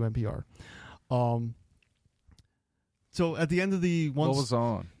listened to NPR. So at the end of the what was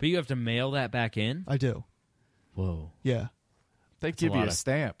on? But you have to mail that back in. I do, Whoa. yeah, They a give you lot a of-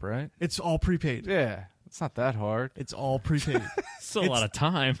 stamp, right? it's all prepaid. Yeah, it's not that hard. It's all prepaid. Still a lot of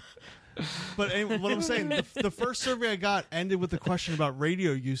time. But anyway, what I'm saying, the first survey I got ended with a question about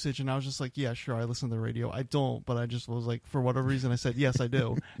radio usage, and I was just like, yeah, sure, I listen to the radio. I don't, but I just was like, for whatever reason, I said, yes, I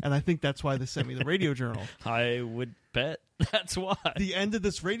do. And I think that's why they sent me the radio journal. I would bet that's why. The end of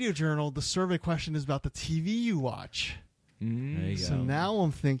this radio journal, the survey question is about the TV you watch. There you So go. now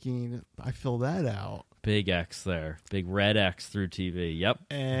I'm thinking I fill that out, Big X there. Big red X through TV. Yep.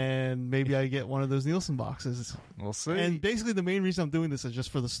 and maybe I get one of those Nielsen boxes. We'll see. And basically, the main reason I'm doing this is just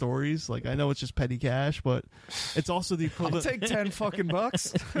for the stories. Like, I know it's just petty cash, but it's also the I'll equivalent. take 10 fucking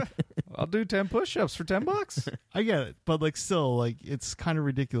bucks. I'll do 10 push-ups for $10. I get it, but like, still, like, it's kind of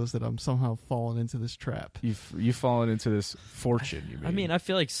ridiculous that I'm somehow falling into this trap. You've fallen into this fortune. You mean? I mean, I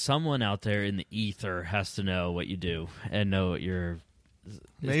feel like someone out there in the ether has to know what you do and know what you're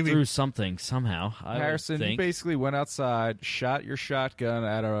Maybe. through something somehow. I would Harrison, you think. basically went outside, shot your shotgun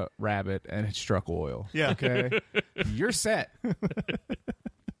at a rabbit, and it struck oil. Yeah. Okay, you're set.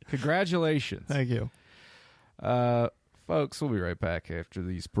 Congratulations, Thank you. folks. We'll be right back after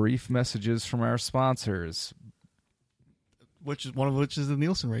these brief messages from our sponsors. Which is one of which is the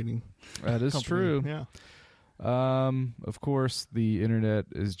Nielsen rating. That is company. true. Yeah. Of course, the internet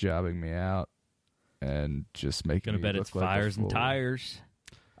is jobbing me out and just making Gonna me bet look it's like a Fires and fool. Tires.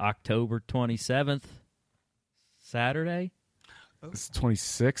 October 27th. Saturday. It's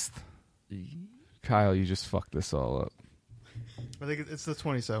 26th. Kyle, you just fucked this all up. I think it's the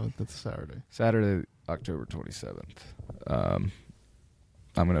 27th. It's Saturday. Saturday, October 27th. I'm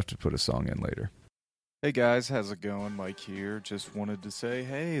going to have to put a song in later. Hey guys, how's it going? Mike here. Just wanted to say,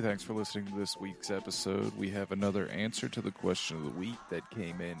 hey, thanks for listening to this week's episode. We have another answer to the question of the week that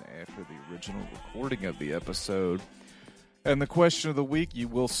came in after the original recording of the episode. And the question of the week, you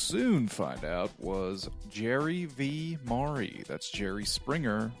will soon find out, was Jerry v. Maury. That's Jerry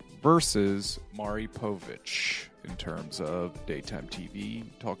Springer versus Maury Povich in terms of daytime TV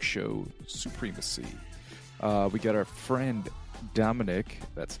talk show supremacy. We got our friend Dominic,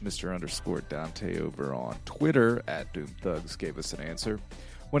 that's Mr. Dante over on Twitter at Doom Thugs, gave us an answer.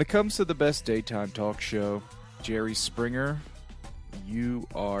 When it comes to the best daytime talk show, Jerry Springer, you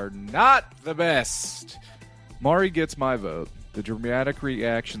are not the best. Maury gets my vote. The dramatic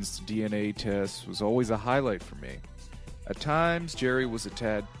reactions to DNA tests was always a highlight for me. At times, Jerry was a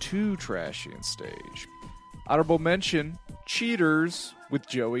tad too trashy on stage. Honorable mention, Cheaters with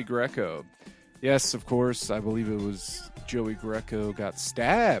Joey Greco. Yes, of course, I believe it was Joey Greco got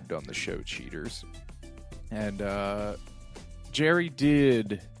stabbed on the show Cheaters. And Jerry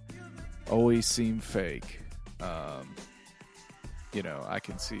did always seem fake. You know, I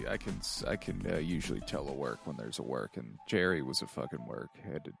can usually tell a work when there's a work, and Jerry was a fucking work,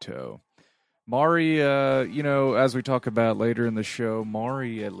 head to toe. Maury, you know, as we talk about later in the show,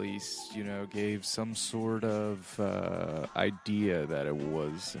 Maury at least, you know, gave some sort of idea that it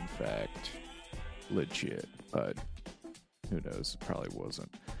was, in fact, legit, but who knows? It probably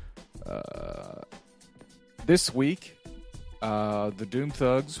wasn't. This week, the Doom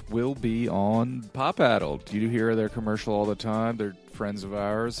Thugs will be on Pop Addled. You hear their commercial all the time. They're friends of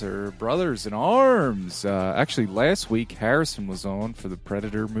ours. They're brothers in arms. Actually, last week, Harrison was on for the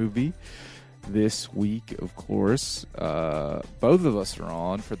Predator movie. this week, of course. Both of us are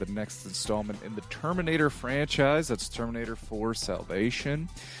on for the next installment in the Terminator franchise. That's Terminator 4 Salvation.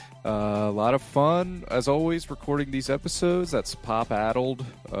 A lot of fun, as always, recording these episodes. That's Pop Addled.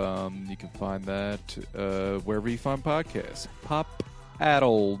 You can find that wherever you find podcasts. Pop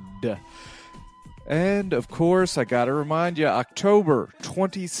Addled. And, of course, I got to remind you, October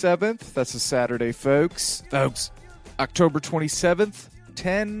 27th, that's a Saturday, folks. October 27th,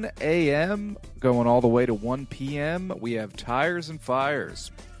 10 a.m., going all the way to 1 p.m., we have Tires and Fires.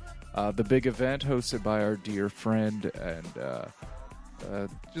 The big event hosted by our dear friend and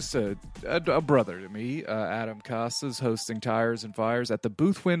just a brother to me, Adam Costas, hosting Tires and Fires at the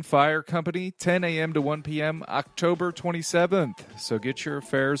Boothwyn Fire Company, 10 a.m. to 1 p.m., October 27th. So get your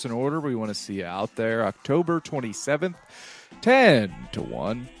affairs in order. We want to see you out there. October 27th, 10 to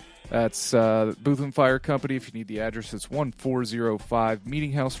 1. That's Boothwyn Fire Company. If you need the address, it's 1405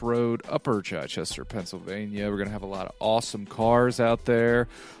 Meeting House Road, Upper Chichester, Pennsylvania. We're going to have a lot of awesome cars out there,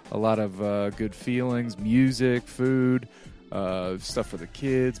 a lot of good feelings, music, food, stuff for the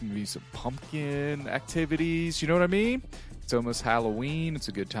kids, maybe some pumpkin activities. You know what I mean? It's almost Halloween. It's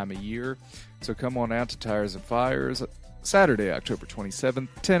a good time of year. So come on out to Tires and Fires, Saturday, October 27th,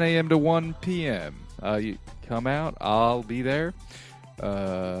 10 a.m. to 1 p.m. You come out. I'll be there.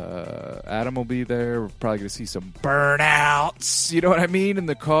 Adam will be there. We're probably going to see some burnouts. You know what I mean? In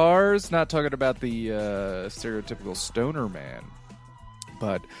the cars. Not talking about the stereotypical stoner man.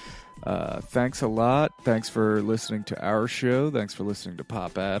 But thanks a lot. Thanks for listening to our show. Thanks for listening to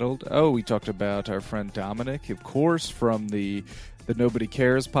Pop Addled. Oh, we talked about our friend Dominic, of course, from the Nobody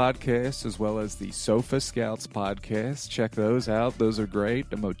Cares podcast, as well as the Sofa Scouts podcast. Check those out. Those are great.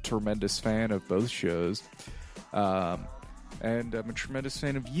 I'm a tremendous fan of both shows. And I'm a tremendous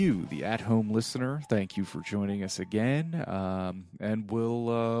fan of you, the at-home listener. Thank you for joining us again. And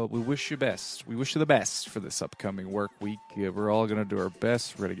we'll wish you best. We wish you the best for this upcoming work week. We're all going to do our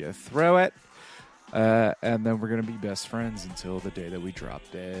best. We're going to get through it. And then we're going to be best friends until the day that we drop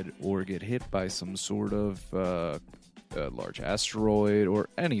dead or get hit by some sort of large asteroid or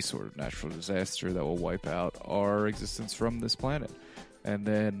any sort of natural disaster that will wipe out our existence from this planet. And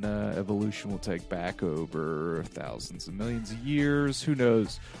then evolution will take back over thousands of millions of years. Who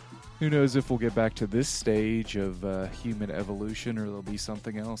knows? Who knows if we'll get back to this stage of human evolution, or there'll be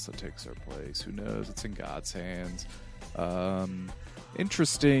something else that takes our place. Who knows? It's in God's hands.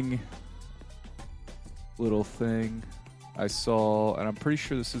 Interesting little thing I saw, and I'm pretty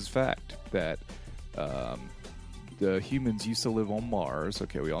sure this is fact, that the humans used to live on Mars.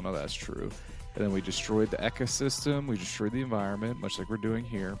 Okay, we all know that's true. And then we destroyed the ecosystem. We destroyed the environment, much like we're doing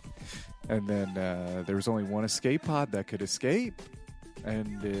here. And then there was only one escape pod that could escape,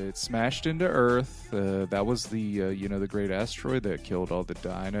 and it smashed into Earth. That was the the great asteroid that killed all the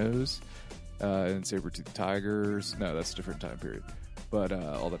dinos and saber-toothed tigers. No, that's a different time period. But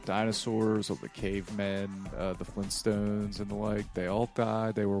all the dinosaurs, all the cavemen, the Flintstones, and the like, they all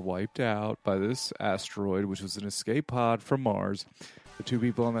died. They were wiped out by this asteroid, which was an escape pod from Mars. The two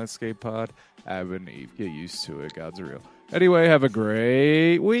people on that escape pod, Adam and Eve. Get used to it. God's real. Anyway, have a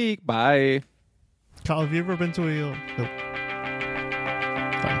great week. Bye. Kyle, have you ever been to a... Nope.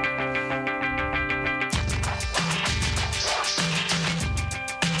 Fine.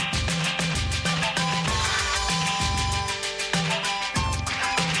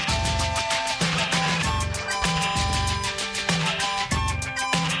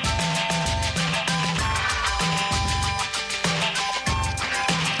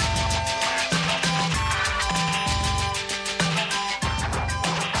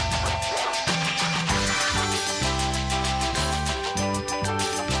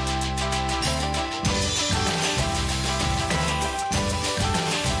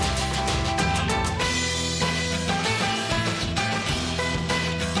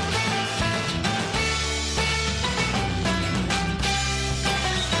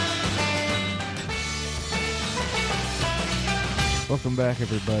 Welcome back,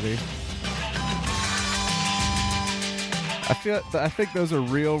 everybody. I think those are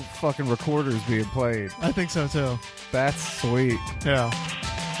real fucking recorders being played. I think so, too. That's sweet. Yeah.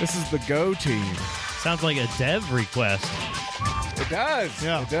 This is the Go Team. Sounds like a dev request. It does.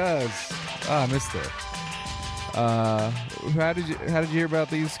 Yeah. It does. Oh, I missed it. How did you hear about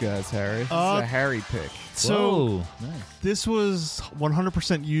these guys, Harry? This is a Harry pick. So, Whoa, nice. this was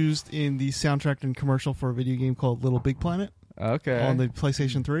 100% used in the soundtrack and commercial for a video game called Little Big Planet. Okay. On the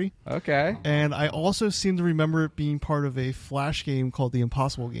PlayStation 3. Okay. And I also seem to remember it being part of a Flash game called The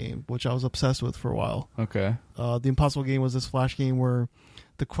Impossible Game, which I was obsessed with for a while. Okay. The Impossible Game was this Flash game where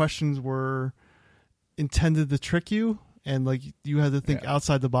the questions were intended to trick you, and like you had to think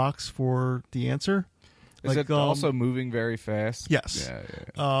outside the box for the answer. Is Like, it also moving very fast? Yes.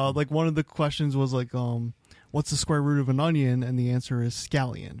 Yeah. Like one of the questions was like, what's the square root of an onion? And the answer is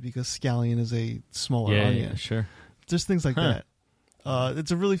scallion, because scallion is a smaller onion. Yeah, sure. Just things like that.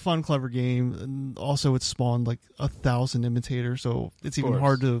 It's a really fun, clever game, and also it's spawned like 1,000 imitators, so it's even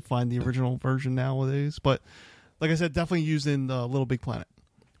hard to find the original version nowadays. But like I said, definitely used in Little Big Planet,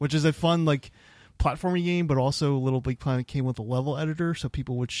 which is a fun like platforming game, but also Little Big Planet came with a level editor, so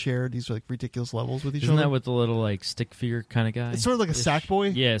people would share these like ridiculous levels with each Isn't other. that with the little like stick figure kind of guy? It's sort of like a sack boy.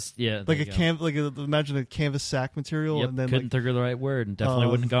 Yes, yeah. Like imagine a canvas sack material, Yep, and then couldn't think of the right word, and definitely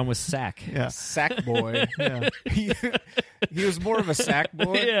wouldn't have gone with sack. yeah, Sack boy. yeah. He was more of a sack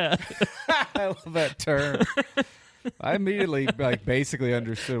boy. Yeah. I love that term. I immediately like basically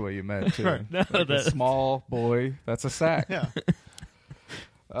understood what you meant too. Right. No, Like a small boy, that's a sack. Yeah.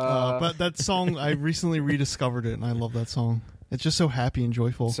 But that song, I recently rediscovered it, and I love that song. It's just so happy and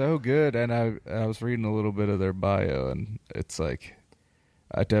joyful. So good. And I was reading a little bit of their bio, and it's like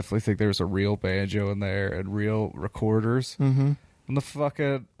I definitely think there's a real banjo in there and real recorders. Mm-hmm.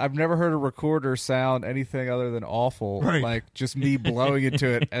 And I've never heard a recorder sound anything other than awful. Right. Like just me blowing into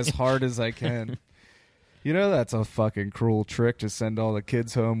it as hard as I can. You know that's a fucking cruel trick to send all the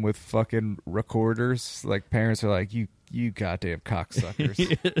kids home with fucking recorders. Like parents are like, you goddamn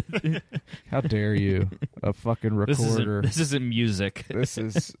cocksuckers. How dare you? A fucking recorder. This isn't music. This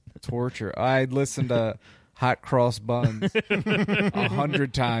is torture. I listened to Hot Cross Buns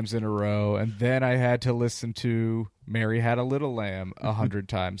 100 times in a row, and then I had to listen to Mary Had a Little Lamb 100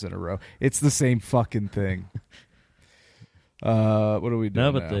 times in a row. It's the same fucking thing. What are we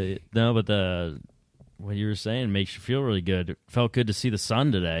doing But the what you were saying makes you feel really good. It felt good to see the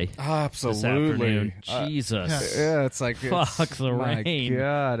sun today. Absolutely. This afternoon. Jesus. Yeah, it's like Fuck the my rain.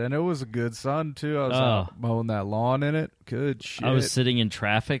 God, and it was a good sun too. I was out mowing that lawn in it. Good shit. I was sitting in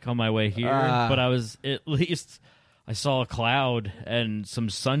traffic on my way here, but I was at least I saw a cloud and some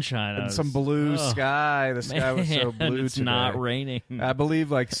sunshine and some blue sky. The sky was so blue it's today. not raining. I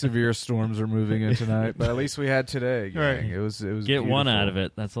believe like severe storms are moving in tonight, but at least we had today. Gang. Right. It was Get one beautiful. out of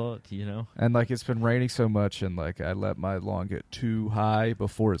it. That's all. And like it's been raining so much, and like I let my lawn get too high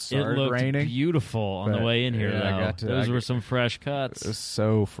before it started It looked raining. beautiful on the But, way in here. yeah, Though those were some fresh cuts. It was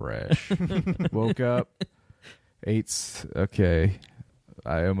so fresh. Woke up, ate. Okay,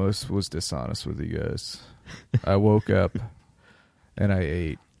 I almost was dishonest with you guys. I woke up and I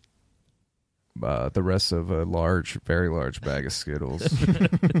ate the rest of a very large bag of Skittles,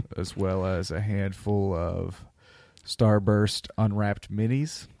 as well as a handful of Starburst unwrapped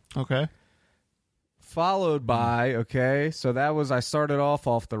minis. Okay. Followed by, so that was, I started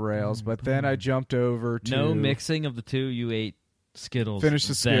off the rails, but then I jumped over to... No mixing of the two. You ate Skittles. Finish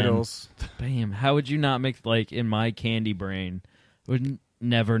the Skittles. Bam. How would you not mix, like, in my candy brain, would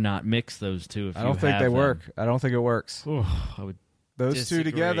never not mix those two if I don't think they work. I don't think it works. I would Those disagree.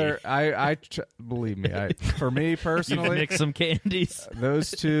 two together, believe me, for me personally, mix some candies. those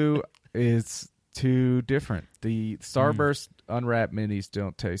two is too different. The Starburst unwrapped minis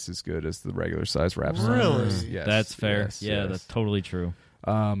don't taste as good as the regular size wrapped Really? Starburst. Yes, That's fair. yes, yeah, yes. that's totally true.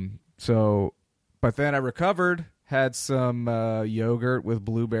 So, but then I recovered, had some yogurt with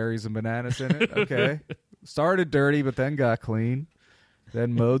blueberries and bananas in it. Okay. Started dirty, but then got clean.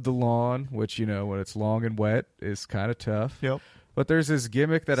 Then mowed the lawn, which, when it's long and wet is kind of tough. Yep. But there's this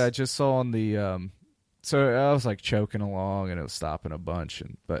gimmick that I just saw on the so I was like choking along and it was stopping a bunch,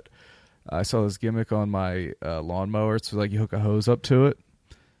 but I saw this gimmick on my lawnmower. It's like you hook a hose up to it.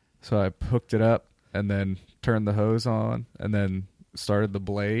 So I hooked it up and then turned the hose on and then started the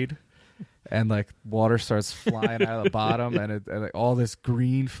blade. And like water starts flying out of the bottom, and like, all this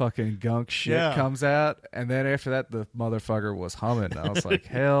green fucking gunk shit comes out. And then after that, the motherfucker was humming. I was like,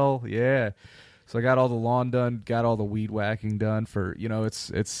 hell yeah! So I got all the lawn done, got all the weed whacking done for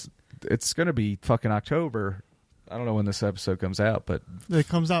it's gonna be fucking October. I don't know when this episode comes out, but It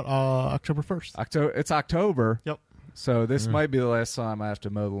comes out October 1st. It's October. Yep. So this might be the last time I have to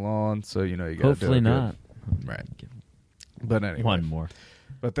mow the lawn. So you got to Hopefully do it not. good. Right. But anyway, One more.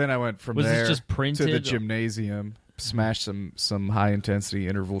 But then I went from Was this there just to the printed? gymnasium, smashed some high intensity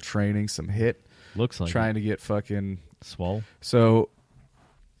interval training, some HIIT, Looks like trying to get fucking swole. So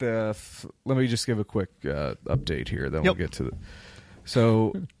let me just give a quick update here, then we'll get to the.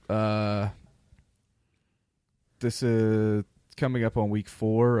 So this is coming up on week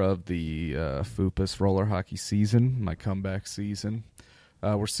 4 of the FUPAS roller hockey season, my comeback season.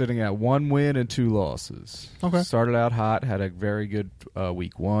 We're sitting at 1 win and 2 losses. Okay. Started out hot, had a very good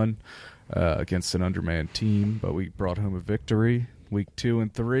week 1 against an undermanned team, but we brought home a victory. Week 2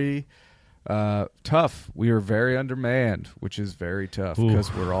 and 3, Tough. We were very undermanned, which is very tough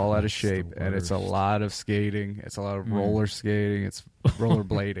because we're all out of shape, and it's a lot of skating. It's a lot of roller skating. It's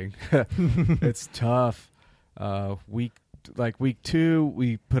rollerblading. It's tough. Week 2,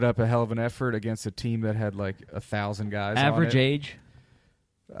 we put up a hell of an effort against a team that had like 1,000 guys. Average on it. age?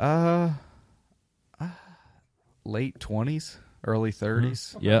 Late 20s, early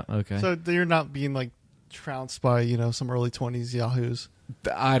 30s. Yeah. Okay. So you're not being like trounced by some early 20s yahoos.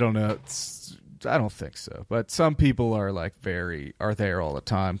 I don't know. I don't think so. But some people are like are there all the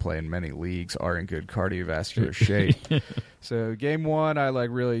time, playing many leagues, are in good cardiovascular shape. So game 1, I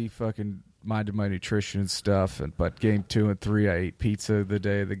like really fucking minded my nutrition and stuff. But game 2 and 3, I ate pizza the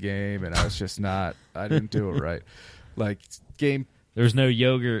day of the game, and I was just I didn't do it right. Like game. There's no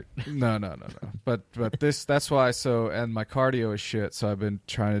yogurt. No. But that's why. So, and my cardio is shit. So I've been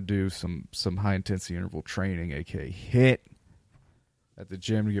trying to do some high intensity interval training, aka HIIT, at the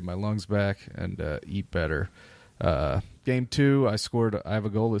gym to get my lungs back and eat better. Game 2, I have a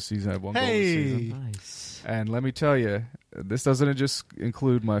goal this season. I have one goal this season. Nice. And let me tell you, this doesn't just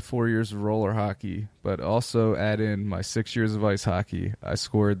include my 4 years of roller hockey, but also add in my 6 years of ice hockey. I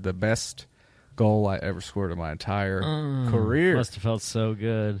scored the best goal I ever scored in my entire career. Must have felt so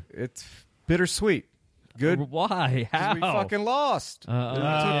good. It's bittersweet. Good. Why? How? We fucking lost. We took the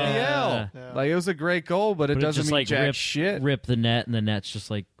L. Yeah. Like, it was a great goal, but it But doesn't just mean like jack shit. rip the net, and the net's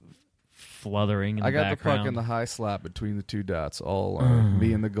just like fluttering in the I got background. the puck in the high slap between the two dots, all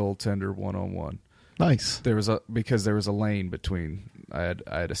me and the goaltender 1-on-1. Nice. Because there was a lane between. I had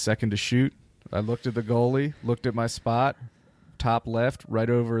a second to shoot. I looked at the goalie, looked at my spot, top left, right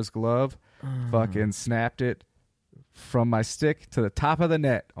over his glove, fucking snapped it from my stick to the top of the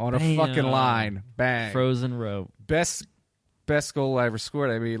net on a fucking line. Bang. Frozen rope. Best goal I ever scored.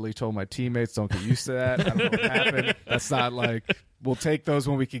 I immediately told my teammates, don't get used to that. I don't know what happened. That's not like, we'll take those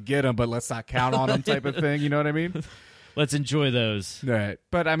when we could get them, but let's not count on them type of thing. You know what I mean? Let's enjoy those. Right.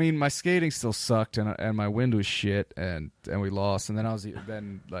 But, I mean, my skating still sucked, and my wind was shit, and we lost. And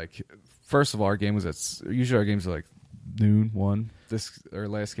then first of all, our game was usually our games are like noon, 1. Our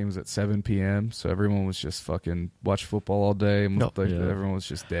last game was at 7 p.m., so everyone was just fucking watch football all day. Everyone was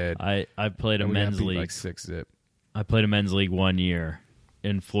just dead. I played a men's league. Like 6-zip. I played a men's league 1 year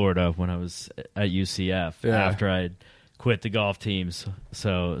in Florida when I was at UCF after I'd quit the golf teams.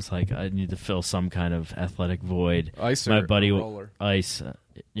 So it's like I need to fill some kind of athletic void. Ice My or buddy roller? Ice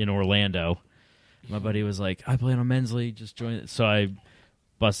in Orlando. My buddy was like, I play in a men's league, just join it. So I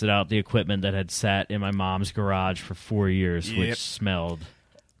busted out the equipment that had sat in my mom's garage for 4 years, which smelled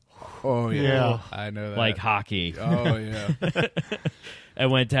Oh, Yeah. I know that. like hockey. Oh, yeah. I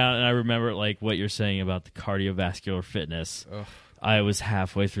went down, and I remember like what you're saying about the cardiovascular fitness. Ugh. I was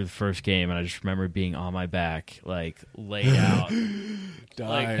halfway through the first game, and I just remember being on my back, like laid out,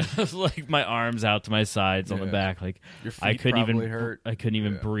 Dying. like my arms out to my sides on the Yeah. back. Like Your feet I couldn't probably even hurt. I couldn't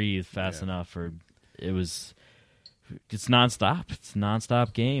even Yeah. breathe fast Yeah. enough. Or it's nonstop. It's a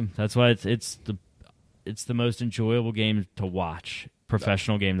nonstop game. That's why it's the most enjoyable game to watch.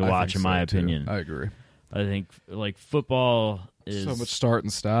 Professional game to I watch, think in my so, too. opinion. I agree. I think like football is So much start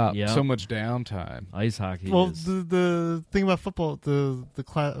and stop. Yeah. So much downtime. ice hockey. Well, is, the thing about football, the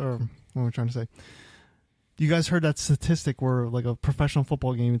class, or what am I trying to say? You guys heard that statistic where, like, a professional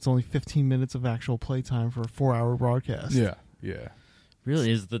football game, it's only 15 minutes of actual play time for a 4-hour broadcast. Yeah. Yeah.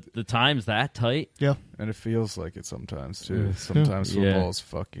 really is the time's that tight. Yeah. And it feels like it sometimes, too. Yeah. Sometimes Yeah. football is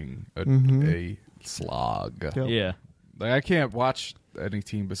fucking a slog. Yep. Yeah. Like, I can't watch any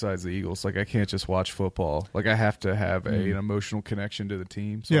team besides the Eagles. Like, I can't just watch football. Like, I have to have an emotional connection to the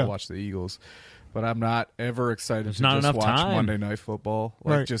team, so Yeah. I watch the Eagles. But I'm not ever excited There's to not just enough watch time. Monday Night Football.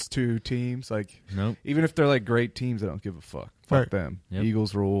 Like, Right. just two teams. Like, Nope. even if they're, like, great teams, I don't give a fuck. Fuck Right. them. Yep.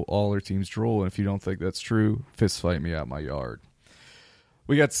 Eagles rule. All their teams rule. And if you don't think that's true, fist fight me out my yard.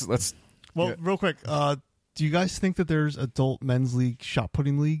 Let's... Well, Yeah. real quick, do you guys think that there's adult men's league shot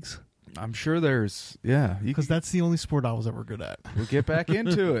putting leagues? I'm sure there's... Yeah. Because that's the only sport I was ever good at. We'll get back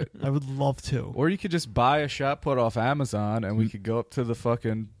into it. I would love to. Or you could just buy a shot put off Amazon, and we could go up to the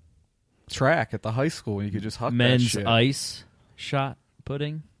fucking track at the high school, and you could just huck that Men's shit. ice shot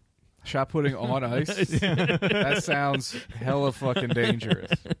pudding. Shot putting on ice? That sounds hella fucking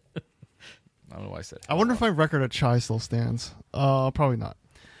dangerous. I don't know why I said I wonder if my record at Chai still stands. Probably not.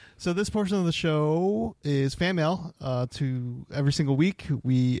 So this portion of the show is fan mail. To every single week,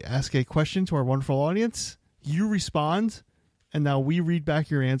 we ask a question to our wonderful audience. You respond, and now we read back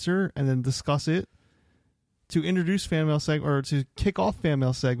your answer and then discuss it. To introduce fan mail or to kick off fan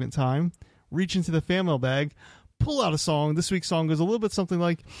mail segment time, reach into the fan mail bag, pull out a song. This week's song goes a little bit something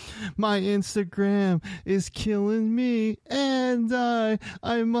like, my Instagram is killing me, and I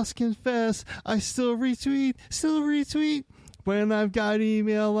must confess, I still retweet. When I've got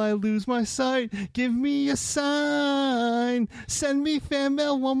email, I lose my sight. Give me a sign. Send me fan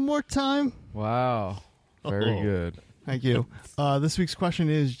mail one more time. Wow. Very Oh. good. Thank you. This week's question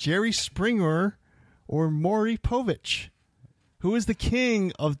is Jerry Springer or Maury Povich? Who is the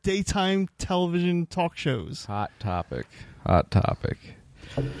king of daytime television talk shows? Hot topic.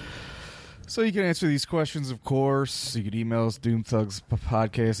 So you can answer these questions, of course. You could email us,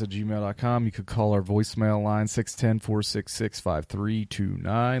 doomthugspodcast@gmail.com. You could call our voicemail line,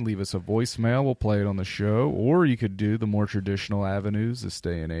 610-466-5329. Leave us a voicemail. We'll play it on the show. Or you could do the more traditional avenues this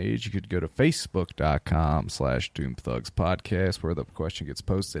day and age. You could go to facebook.com/doomthugspodcast, where the question gets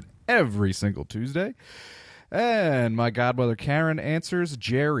posted every single Tuesday. And my godmother Karen answers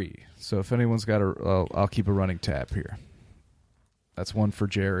Jerry. So if anyone's got I'll keep a running tab here. That's one for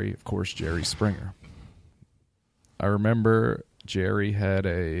Jerry, of course, Jerry Springer. I remember Jerry had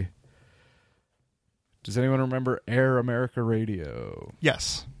a... Does anyone remember Air America Radio?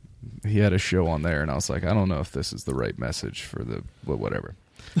 Yes. He had a show on there, and I was like, I don't know if this is the right message for the... Well, whatever.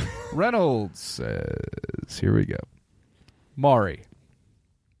 Reynolds says, here we go. Maury.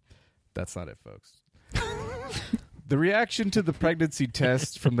 That's not it, folks. The reaction to the pregnancy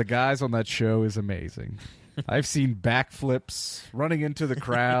test from the guys on that show is amazing. I've seen backflips, running into the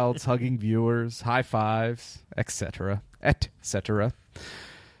crowds, hugging viewers, high fives, etc., etc.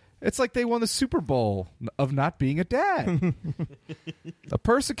 It's like they won the Super Bowl of not being a dad. A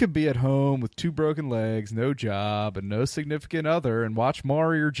person could be at home with 2 broken legs, no job, and no significant other, and watch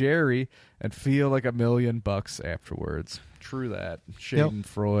Maury or Jerry and feel like $1 million afterwards. True that.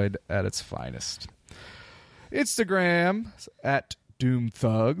 Schadenfreude at its finest. Instagram at Doom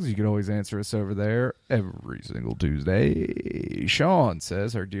Thugs. You can always answer us over there every single Tuesday. Sean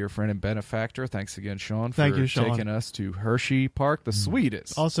says, our dear friend and benefactor, thanks again, Sean, Thank for you, Sean. taking us to Hershey Park, the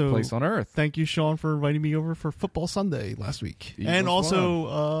sweetest place on earth. Thank you, Sean, for inviting me over for Football Sunday last week. Eagles And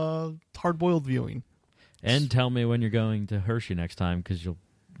also hard-boiled viewing. And tell me when you're going to Hershey next time, because you'll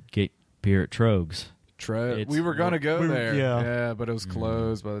get beer at Trogs. We were going to go there. Yeah. But it was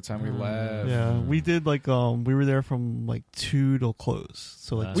closed by the time we left. Yeah, we did we were there from 2 till close.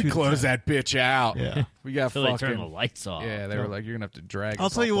 So We 2 to closed 10. that bitch out. Yeah. We got Until they fucking... turn the lights off. Yeah, they were like, you're going to have to drag I'll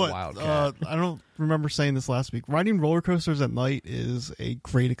us tell off you the what, Wildcat. I don't remember saying this last week. Riding roller coasters at night is a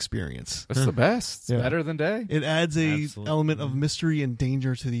great experience. It's the best. It's Yeah. better than day. It adds a Absolutely. element of mystery and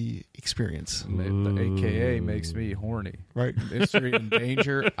danger to the experience. The AKA makes me horny. Right. Mystery and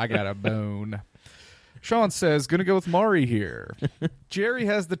danger, I got a bone. Sean says, gonna go with Maury here. Jerry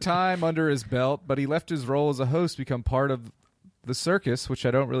has the time under his belt, but he left his role as a host become part of the circus, which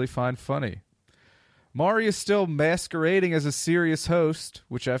I don't really find funny. Maury is still masquerading as a serious host,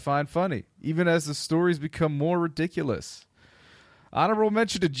 which I find funny, even as the stories become more ridiculous. Honorable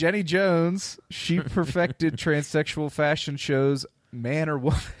mention to Jenny Jones. She perfected transsexual fashion shows Man or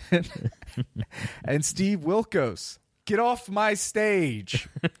Woman. And Steve Wilkos. Get off my stage.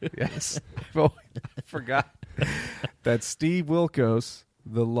 Yes. I forgot that Steve Wilkos,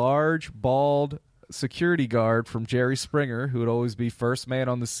 the large, bald security guard from Jerry Springer, who would always be first man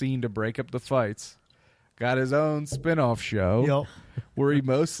on the scene to break up the fights, got his own spin-off show Yep. where he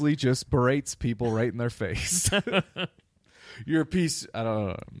mostly just berates people right in their face. You're a piece... I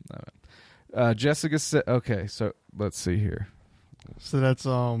don't know. Jessica said... Okay, so let's see here. So that's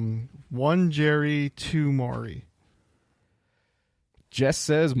 1 Jerry, 2 Maury. Jess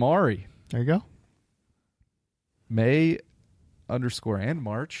says Maury. There you go. May _ and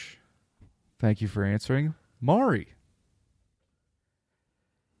March. Thank you for answering. Maury.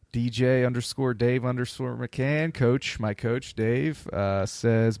 DJ _ Dave _ McCann. My coach, Dave,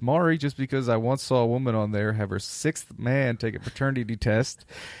 says Maury, just because I once saw a woman on there have her 6th man take a paternity test.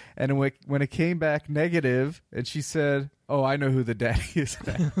 And when it came back negative, and she said, oh, I know who the daddy is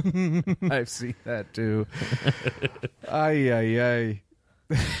now. I've seen that too. Ay.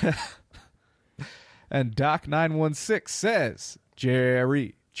 And Doc916 says,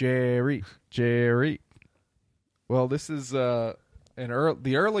 Jerry. Well, this is the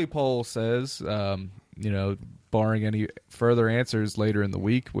early poll says, barring any further answers later in the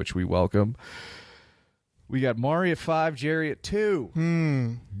week, which we welcome, we got Maury at 5, Jerry at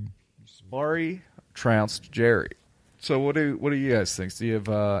 2. Maury trounced Jerry. So what do you guys think? Do you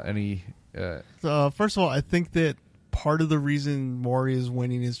have any... First of all, I think that part of the reason Maury is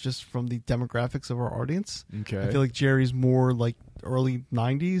winning is just from the demographics of our audience. Okay. I feel like Jerry's more like early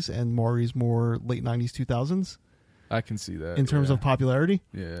 90s and Maury's more late 90s, 2000s. I can see that in terms yeah. of popularity.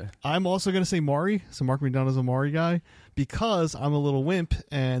 Yeah. I'm also going to say Maury. So mark me down as a Maury guy because I'm a little wimp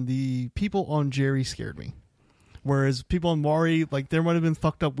and the people on Jerry scared me. Whereas people on Maury, like there might have been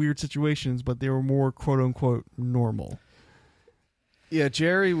fucked up weird situations, but they were more quote unquote normal. Yeah,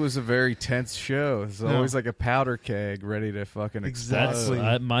 Jerry was a very tense show. It's Yeah. always like a powder keg ready to fucking Exactly.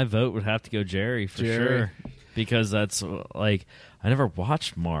 explode. My vote would have to go Jerry for sure, because that's like I never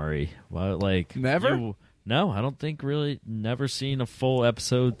watched Maury. Well, like Never? no, I don't think really. Never seen a full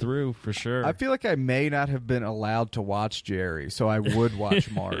episode through for sure. I feel like I may not have been allowed to watch Jerry, so I would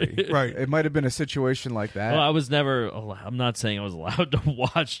watch Maury. Right. It might have been a situation like that. well, I was never. I'm not saying I was allowed to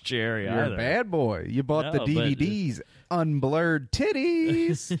watch Jerry You're either. a bad boy. You bought No, the but- DVDs. Unblurred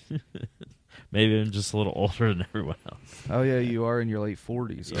titties. Maybe I'm just a little older than everyone else. Oh, yeah, you are in your late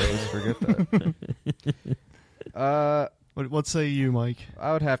 40s. I always forget that. What say you, Mike?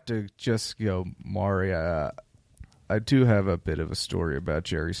 I would have to just go Maury. I do have a bit of a story about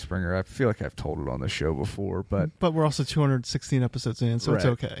Jerry Springer. I feel like I've told it on the show before, but But we're also 216 episodes in, so it's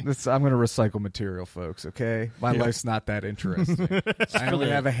Right. okay. I'm going to recycle material, folks, okay? My Yeah. life's not that interesting. I only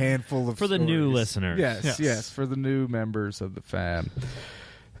have a handful of for the new stories. listeners. Yes, for the new members of the fam.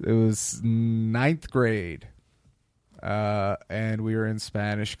 It was 9th grade, and we were in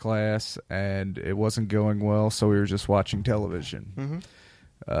Spanish class, and it wasn't going well, so we were just watching television.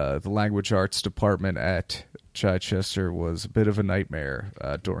 The language arts department at Chichester was a bit of a nightmare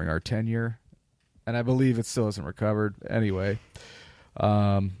during our tenure, and I believe it still hasn't recovered. Anyway,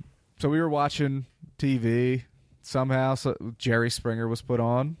 so we were watching TV. Somehow Jerry Springer was put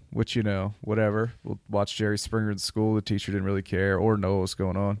on, which, you know, whatever. We'll watch Jerry Springer in school. The teacher didn't really care or know what was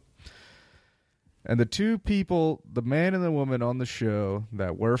going on. And the two people, the man and the woman on the show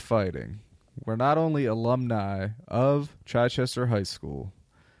that were fighting, were not only alumni of Chichester High School,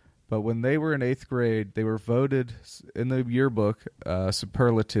 but when they were in 8th grade, they were voted in the yearbook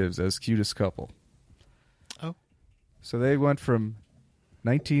superlatives as cutest couple. Oh. So they went from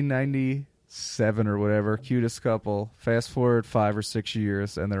 1997 or whatever, cutest couple, fast forward 5 or 6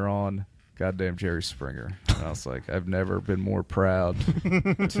 years, and they're on goddamn Jerry Springer. And I was like, I've never been more proud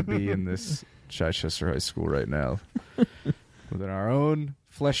to be in this Chichester High School right now. Within our own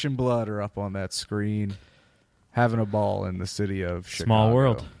flesh and blood are up on that screen, having a ball in the city of Chicago. Small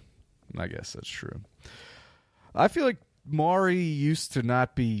world. I guess that's true. I feel like Maury used to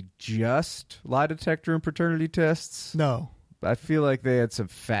not be just lie detector and paternity tests. No. I feel like they had some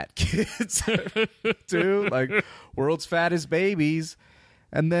fat kids too, like world's fattest babies.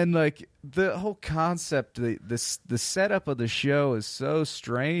 And then like the whole concept, the setup of the show is so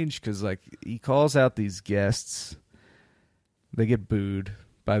strange because like he calls out these guests, they get booed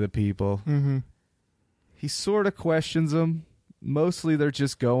by the people. Mm-hmm. He sort of questions them. Mostly they're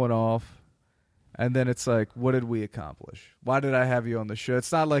just going off. And then it's like, what did we accomplish? Why did I have you on the show?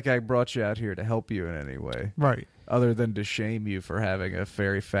 It's not like I brought you out here to help you in any way, Right. other than to shame you for having a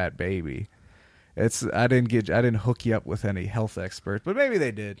very fat baby. I didn't hook you up with any health expert, but maybe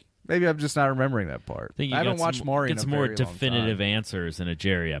they did. Maybe I'm just not remembering that part. I don't watch Maury in a Gets more very long definitive time. answers in a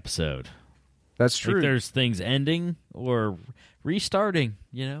Jerry episode. That's true. Like there's things ending or restarting.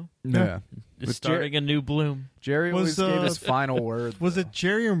 You know, yeah. just But starting a new bloom. Jerry always Was, gave his final word. Was it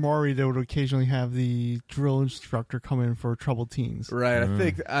Jerry or Maury that would occasionally have the drill instructor come in for troubled teens? Right, I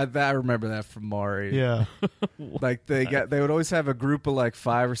think I remember that from Maury. Yeah. Like they would always have a group of like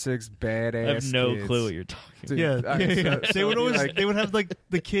 5 or 6 badass. I have no kids. clue what you're talking. Dude, Yeah. They would always like, they would have like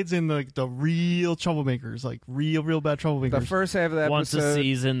the kids in like the real troublemakers, like real bad troublemakers. the first half of the Once episode. a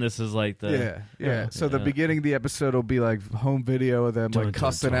season, this is like the Yeah. So the Yeah. beginning of the episode will be like home video of them Dun, like dun,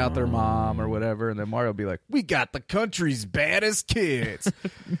 cussing out their dun. mom or whatever, and then Mario will be like, "We got the country's baddest kids,"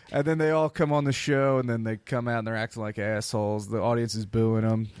 and then they all come on the show, and then they come out and they're acting like assholes. The audience is booing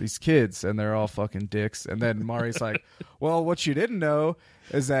them, these kids, and they're all fucking dicks. And then Mario's like, "Well, what you didn't know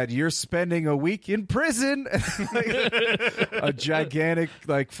is that you're spending a week in prison." Like, a gigantic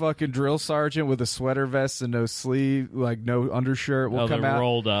like fucking drill sergeant with a sweater vest and no sleeve, like no undershirt, will come they're out.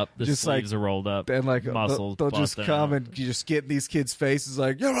 rolled up. The just, like, sleeves are rolled up. And like muscles. they'll just busting come out. and you just get in these kids' faces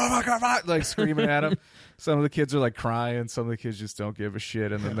like like screaming at them. Some of the kids are like crying. Some of the kids just don't give a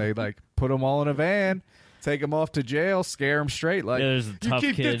shit, and then they like put them all in a van, take them off to jail, scare them straight. Like, Yeah, there's a you tough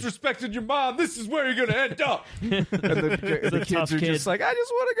keep kid. disrespecting your mom, this is where you're gonna end up. and the kids tough are kid. just like, I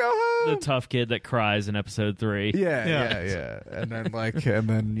just want to go home. the tough kid that cries in episode 3. Yeah. And then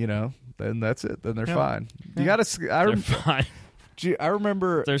then that's it. Then they're Yeah. fine. You gotta. They're fine. I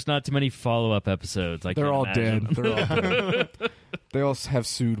remember. There's not too many follow-up episodes. I They're can't all imagine. dead. They're all dead. They all have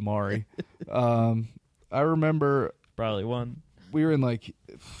sued Maury. I remember Probably one. we were in like,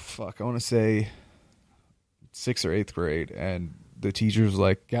 I want to say 6th or 8th grade, and the teacher was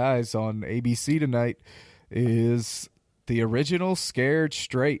like, guys, on ABC tonight is the original Scared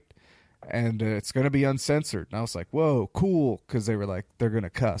Straight, and it's going to be uncensored. And I was like, whoa, cool, because they were like, they're going to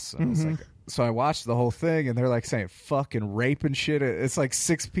cuss. And I was like, so I watched the whole thing, and they're like saying fucking rape and shit. It's like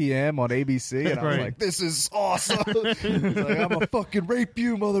 6 p.m. on ABC, and I was like, this is awesome. It's like, I'm gonna fucking rape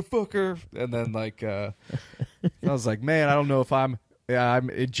you, motherfucker. And then like I was like, man, I don't know if I'm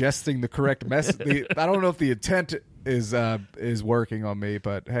ingesting the correct message. I don't know if the intent is working on me,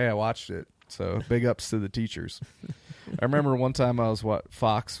 but hey, I watched it. So big ups to the teachers. I remember one time I was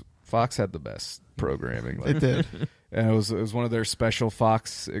Fox had the best programming. Like, It did. and it was one of their special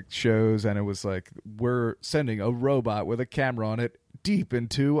Fox shows, and it was like, we're sending a robot with a camera on it deep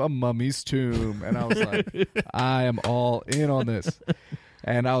into a mummy's tomb. And I was like, I am all in on this.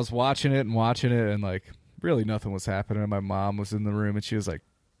 And I was watching it, and like, really nothing was happening. And my mom was in the room, and she was like,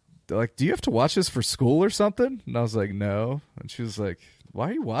 do you have to watch this for school or something? And I was like, no. And she was like, why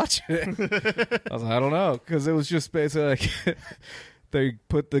are you watching it? I was like, I don't know, because it was just basically like they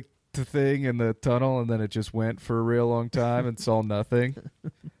put the thing in the tunnel, and then it just went for a real long time and saw nothing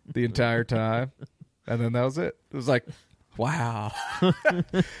the entire time, and then that was it. It was like, wow.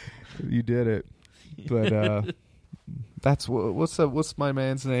 You did it. But that's what's my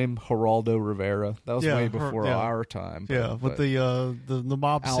man's name? Geraldo Rivera. That was way before our time. With the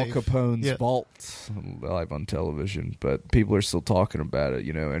mob Al safe. Capone's vault live on television, but people are still talking about it.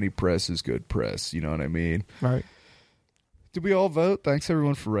 You know, any press is good press. You know what I mean? Right. Did we all vote? Thanks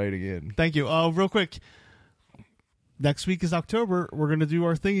everyone for writing in. Thank you. Real quick. Next week is October. We're going to do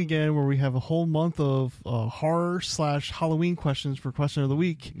our thing again where we have a whole month of horror/Halloween questions for Question of the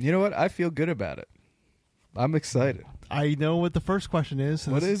Week. You know what? I feel good about it. I'm excited. I know what the first question is.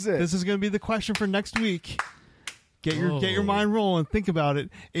 What is it? This is going to be the question for next week. Get your mind rolling. Think about it.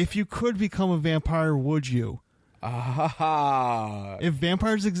 If you could become a vampire, would you? If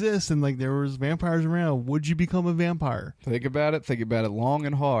vampires exist and like there was vampires around, would you become a vampire? Think about it. Think about it long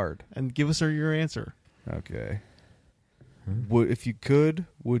and hard. And give us your answer. Okay. If you could,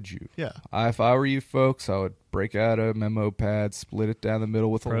 would you? Yeah. If I were you folks, I would break out a memo pad, split it down the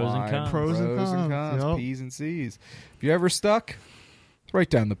middle with Pros a and line. cons. Pros and cons. Yep. P's and C's. If you're ever stuck, write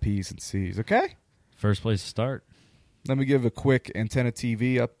down the P's and C's, okay? First place to start. Let me give a quick Antenna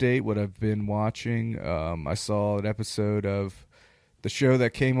TV update, what I've been watching. I saw an episode of the show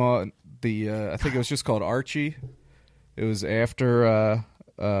that came on, I think it was just called Archie. It was after,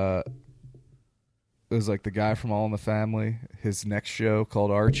 it was like the guy from All in the Family, his next show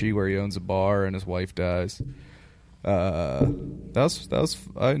called Archie, where he owns a bar and his wife dies. I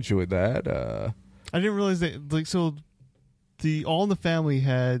enjoyed that. I didn't realize that, like, so the All in the Family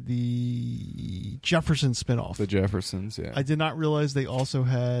had the Jefferson spinoff. The Jeffersons, yeah. I did not realize they also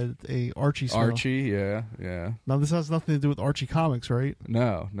had a Archie spinoff. Archie, yeah. Now, this has nothing to do with Archie Comics, right?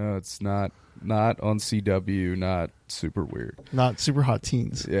 No, it's not on CW, not super weird. Not Super Hot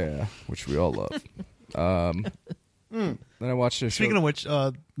Teens. Yeah, which we all love. Then I watched a show. Speaking of which,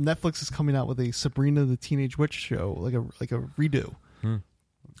 Netflix is coming out with a Sabrina the Teenage Witch show, like a redo.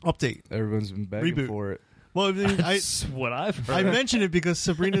 Update. Everyone's been begging Reboot. for it. Well, I mean, That's what I've heard. I mentioned it because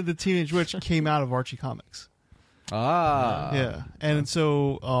Sabrina the Teenage Witch came out of Archie Comics. Yeah. And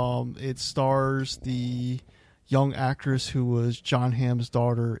so it stars the young actress who was John Hamm's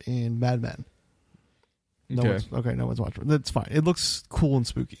daughter in Mad Men. No one's watching. That's fine. It looks cool and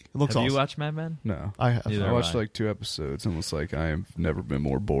spooky. It looks Have awesome. you watched Mad Men? No. I have. Neither I have watched I. like 2 episodes and was like, I have never been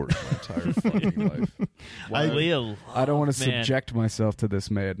more bored in my entire fucking life. Leo, I don't want to man. subject myself to this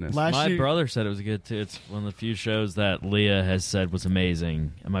madness. My brother said it was good too. It's one of the few shows that Leah has said was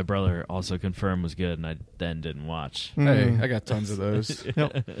amazing, and my brother also confirmed was good, and I then didn't watch. Hey, I got tons of those.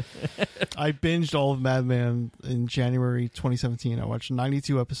 Yep. I binged all of Mad Men in January 2017. I watched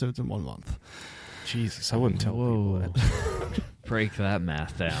 92 episodes in 1 month. Jesus, I wouldn't tell people that. Break that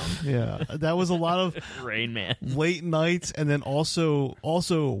math down. Yeah, that was a lot of Rain Man. late nights, and then also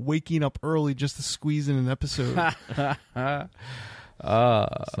waking up early just to squeeze in an episode. Sometimes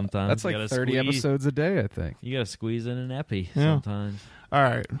That's you like gotta 30 episodes a day, I think. You gotta squeeze in an epi Yeah. sometimes. All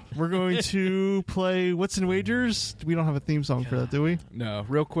right, we're going to play What's in Wagers. We don't have a theme song for that, do we? No,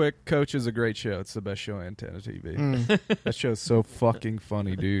 real quick, Coach is a great show. It's the best show on Antenna TV. That show's so fucking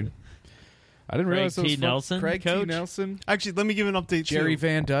funny, dude. I didn't Craig realize it was T. Nelson, Craig T. Coach? Nelson, Actually, let me give an update. Jerry too.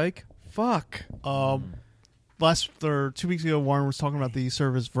 Van Dyke. Fuck. 2 weeks ago, Warren was talking about the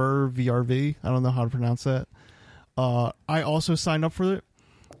service Verve, VRV. I don't know how to pronounce that. I also signed up for it,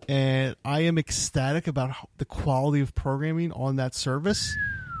 and I am ecstatic about the quality of programming on that service.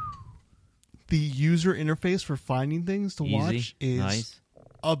 The user interface for finding things to Easy. watch is Nice.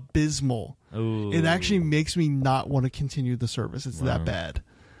 abysmal. Ooh. It actually makes me not want to continue the service. It's that bad.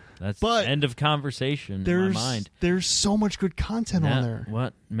 That's but end of conversation in my mind. There's so much good content on there.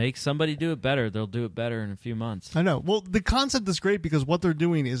 What makes somebody do it better? They'll do it better in a few months. I know. Well, the concept is great because what they're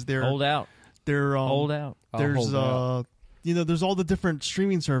doing is hold out. They're Hold out. There's there's all the different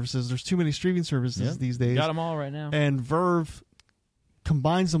streaming services. There's too many streaming services these days. Got them all right now. And Verve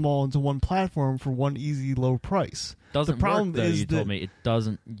combines them all into one platform for one easy low price. Doesn't the problem work, though. is You told me it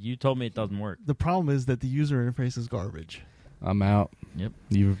doesn't. You told me it doesn't work. The problem is that the user interface is garbage. I'm out. Yep.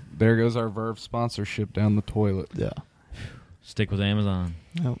 There goes our Verve sponsorship down the toilet. Yeah. Stick with Amazon.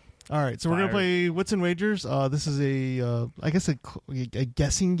 Yep. All right, so we're gonna play Wits and Wagers. This is I guess a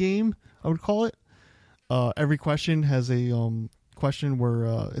guessing game, I would call it. Every question has a question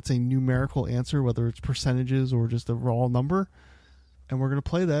where it's a numerical answer, whether it's percentages or just a raw number. And we're going to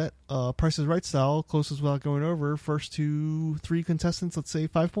play that Price is Right style, closest without going over. First 2-3 contestants, let's say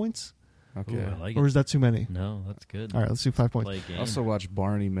 5 points. Okay. Ooh, I like Or it. is that too many? No, that's good. All right, let's do 5 points. Play a game. I also watched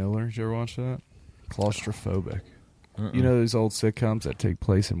Barney Miller. Did you ever watch that? Claustrophobic. Uh-uh. You know those old sitcoms that take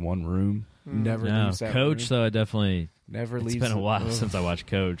place in one room? Never No, leaves that Coach, room? though, I definitely... Never It's leaves been a it. while Ugh. since I watched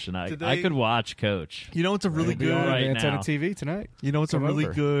Coach, and I Today- could watch Coach. You know, it's a really It'll be on good. Right Antenna now. TV tonight. You know, it's Come a really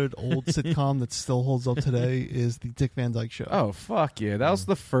over. good old sitcom that still holds up today is the Dick Van Dyke Show. Oh, fuck yeah. That was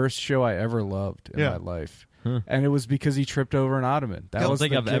the first show I ever loved in Yeah. my life. Huh. And it was because he tripped over an ottoman. That I don't was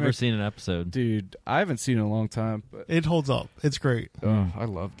think the I've ever gimmick. seen an episode. Dude, I haven't seen it in a long time, but It holds up. It's great. I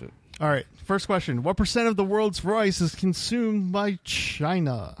loved it. All right, first question: what % of the world's rice is consumed by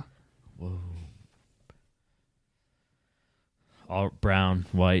China? Whoa. All brown,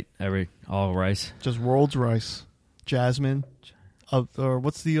 white, all rice. Just world's rice, jasmine, or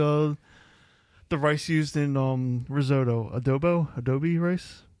what's the rice used in risotto? Adobe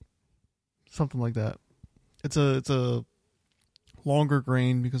rice, something like that. It's a longer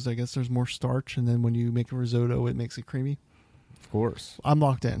grain because I guess there's more starch, and then when you make a risotto, it makes it creamy. Of course. I'm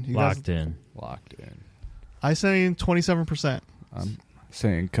locked in. You guys- Locked in. Locked in. I say 27%. I'm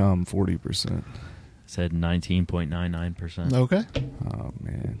saying come 40%. Said 19.99%. Okay. Oh,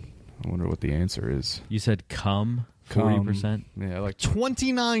 man. I wonder what the answer is. You said cum Come. 40%. Yeah, like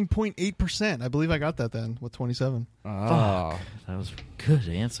 29.8%. I believe I got that then with 27. ah, That was a good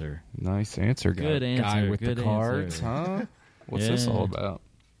answer. nice answer, guy. Good answer, Guy with good the cards, answer. huh? What's this Yeah. all about?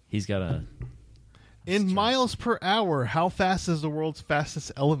 He's got a In miles per hour, how fast is the world's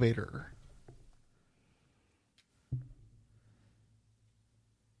fastest elevator?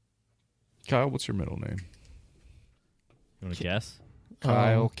 Kyle, what's your middle name? You want to guess?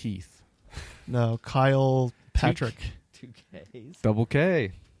 Kyle Um, Keith. No, Kyle Patrick. 2 Ks. Double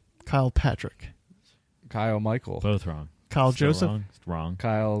K. Kyle Patrick. Kyle Michael. Both wrong. Kyle Still Joseph. Wrong. Wrong.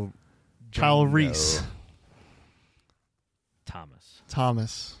 Kyle. Kyle Jano. Reese. Thomas.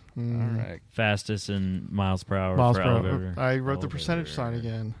 Thomas. All right. Fastest in miles per hour Miles for per hour. elevator. I wrote the Elevator. percentage sign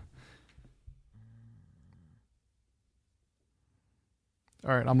again.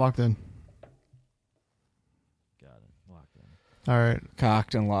 All right, I'm locked in. Got it. Locked in. All right,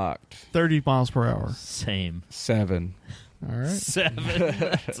 Cocked and locked. 30 miles per hour. Same. 7. All right, 7.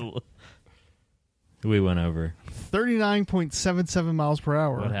 That's we went over. 39.77 miles per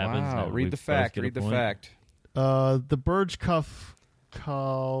hour. What happens Wow. now? We Read the both fact. get a Read the point? fact. The Burj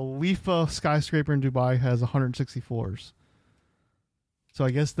Khalifa skyscraper in Dubai has 160 floors. So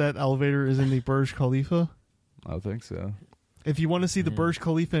I guess that elevator is in the Burj Khalifa. I think so. If you want to see the Yeah. Burj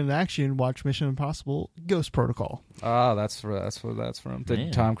Khalifa in action, watch Mission Impossible: Ghost Protocol. Ah, that's where that's from. Did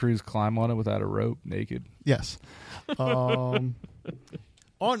Man. Tom Cruise climb on it without a rope, naked? Yes. On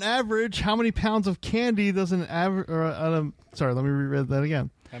average, how many pounds of candy does an average? Sorry, let me reread that again.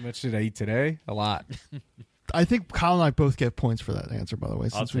 How much did I eat today? A lot. I think Kyle and I both get points for that answer. By the way,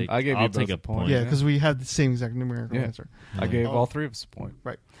 I'll since we, take, I gave you I'll both take a a point. point. yeah, because we had the same exact numerical Yeah. answer. I gave Oh. all three of us a point.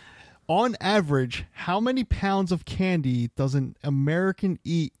 Right. On average, how many pounds of candy does an American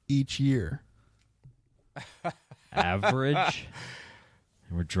eat each year? Average.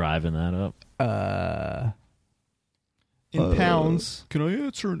 And we're driving that up. In pounds. Can I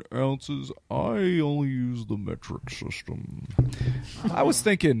answer in ounces? I only use the metric system. I was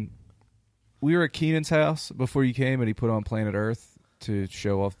thinking, we were at Keenan's house before you came, and he put on Planet Earth to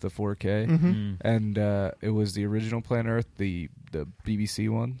show off the 4K, Mm-hmm. and it was the original Planet Earth, the BBC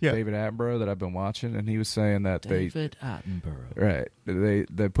one, Yeah. David Attenborough, that I've been watching, and he was saying that David Attenborough.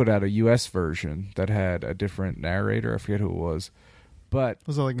 they put out a U.S. version that had a different narrator. I forget who it was, but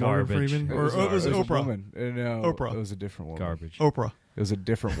Was it like Morgan Garbage. Freeman? it Or was, it was a Oprah. woman. No, Oprah. It was a different woman. Garbage. Oprah. It was a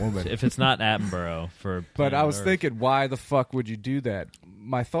different woman. If it's not Attenborough for But I Planet was Earth. thinking, why the fuck would you do that?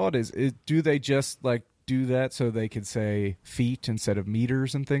 My thought is do they just like do that so they could say feet instead of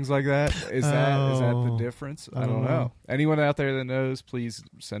meters and things like that? Is that the difference? I don't know. Anyone out there that knows, please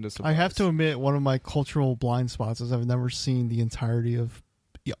send us a I have to admit, one of my cultural blind spots is I've never seen the entirety of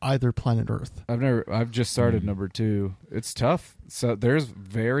either Planet Earth. I've just started number 2. It's tough. So there's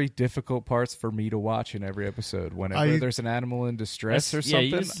very difficult parts for me to watch in every episode. Whenever there's an animal in distress or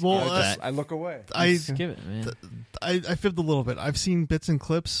something, I look away. I skip it, man. I fibbed a little bit. I've seen bits and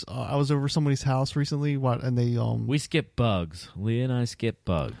clips. I was over somebody's house recently, and they we skip bugs. Leah and I skip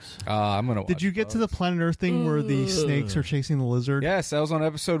bugs. I'm gonna. Did you get to the Planet Earth thing where the snakes are chasing the lizard? Yes, that was on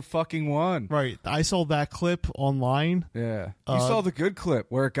episode fucking 1. Right. I saw that clip online. Yeah, you saw the good clip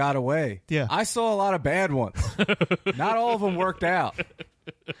where it got away. Yeah, I saw a lot of bad ones. Not all of them worked out.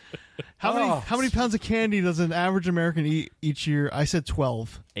 How many pounds of candy does an average American eat each year? I said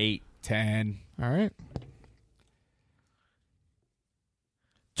 12. 8. 10. All right.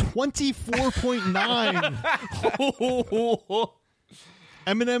 24.9.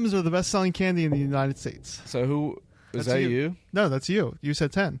 M&M's are the best-selling candy in the United States. So who is that? You? No, that's you. You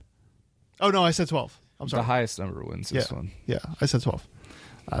said 10. Oh no, I said 12. I'm sorry. The highest number wins this one. Yeah, I said 12.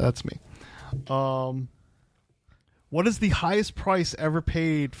 That's me. What is the highest price ever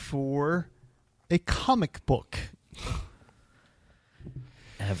paid for a comic book?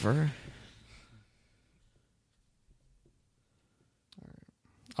 Ever?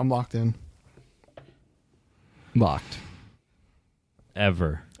 I'm locked in. Locked.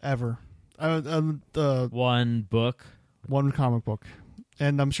 Ever. One book. One comic book.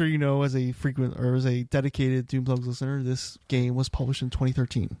 And I'm sure you know, as a frequent or as a dedicated Doom Plugs listener, this game was published in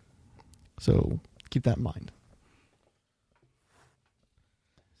 2013. So keep that in mind.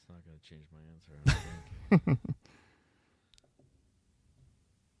 It's not going to change my answer, I don't think.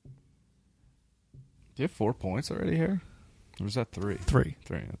 Do you have 4 points already here? Or was that 3? 3.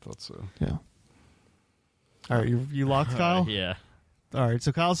 3, I thought so. Yeah. All right, you locked, Kyle? Yeah. All right,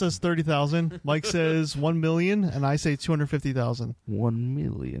 so Kyle says 30,000. Mike says 1 million, and I say 250,000. $1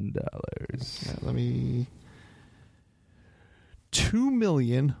 million. Yeah, let me.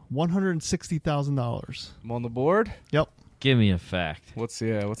 $2,160,000. I'm on the board. Yep. Give me a fact. What's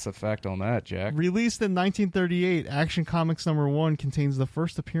the fact on that, Jack? Released in 1938, Action Comics #1 contains the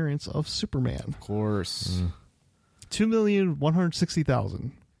first appearance of Superman. Of course.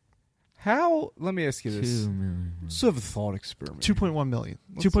 2,160,000. How? Let me ask you this. 2 million. Let's have a thought experiment. 2.1 million.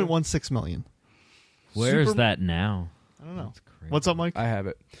 2.16 million. Where's that now? I don't know. That's crazy. What's up, Mike? I have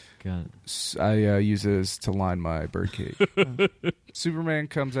it. Got it. I use this to line my birdcage. Superman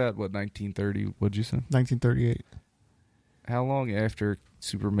comes out, 1930? What'd you say? 1938. How long after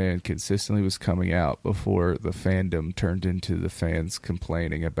Superman consistently was coming out before the fandom turned into the fans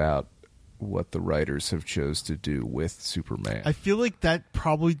complaining about what the writers have chose to do with Superman? I feel like that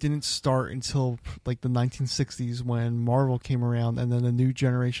probably didn't start until like the 1960s when Marvel came around, and then a new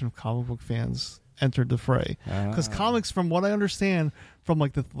generation of comic book fans entered the fray. Because comics, from what I understand, from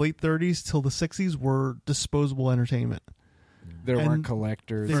like the late 30s till the 60s were disposable entertainment. There weren't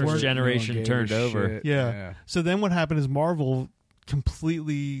collectors. First generation turned over. Yeah. So then what happened is Marvel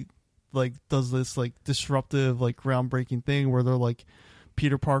completely like does this like disruptive, like groundbreaking thing where they're like,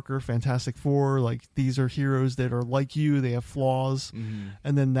 Peter Parker, Fantastic Four, like these are heroes that are like you, they have flaws. Mm-hmm.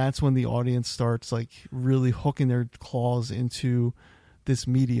 And then that's when the audience starts like really hooking their claws into this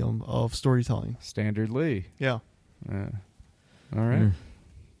medium of storytelling. Standard Lee. Yeah. All right.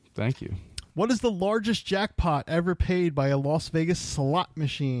 Thank you. What is the largest jackpot ever paid by a Las Vegas slot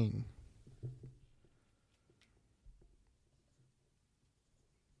machine?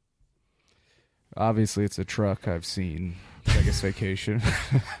 Obviously, it's a truck I've seen. Vegas Vacation.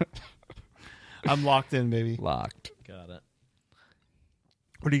 I'm locked in, baby. Locked. Got it.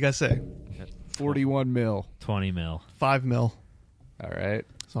 What do you guys say? 41 mil. 20 mil. 5 mil. All right.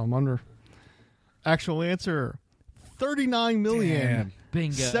 So I'm under. Actual answer: 39 million. Damn.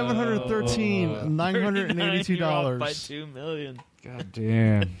 Bingo. $713,982. By $2 million. God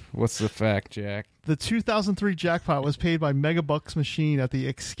damn. What's the fact, Jack? The 2003 jackpot was paid by Megabucks Machine at the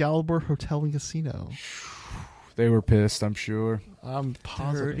Excalibur Hotel and Casino. They were pissed, I'm sure. I'm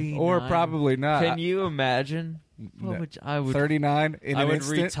positive. Or probably not. Can you imagine? No. I would 39 in I an would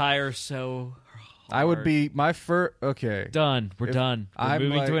instant? retire so hard. I would be my first. Okay. Done. We're done. We're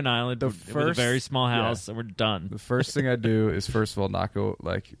moving to an island with a very small house, and we're done. The first thing I do is, first of all, not go,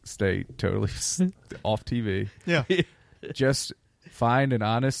 stay totally off TV. Yeah. Just find an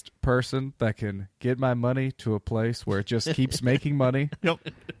honest person that can get my money to a place where it just keeps making money. Yep.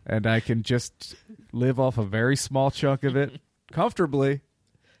 And I can just live off a very small chunk of it comfortably.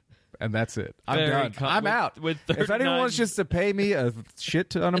 and that's it. I'm Very done. I'm out. with If anyone 39 wants just to pay me a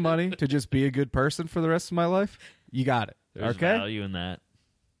shit ton of money to just be a good person for the rest of my life, you got it. There's okay? value in that.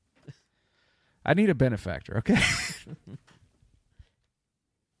 I need a benefactor, okay?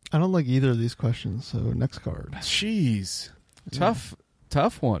 I don't like either of these questions, so next card. Jeez. Tough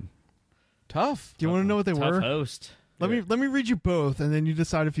one. Tough. Do you want to know what they Tough were? host. Let me read you both, and then you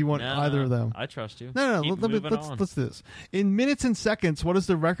decide if you want No, either of them. I trust you. No. Keep moving on. Let's do this. In minutes and seconds, what is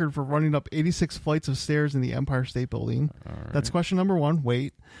the record for running up 86 flights of stairs in the Empire State Building? That's question number 1.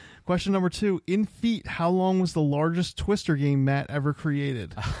 Wait. Question number 2. In feet, how long was the largest Twister game mat ever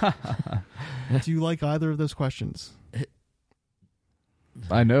created? Do you like either of those questions?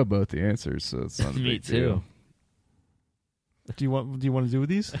 I know both the answers, so it's not a Me big too. deal. Do you want to do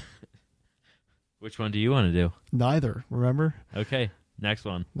these? Which one do you want to do? Neither. Remember? Okay, next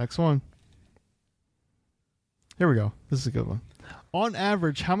one. Next one. Here we go. This is a good one. On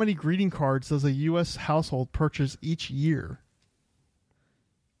average, how many greeting cards does a U.S. household purchase each year?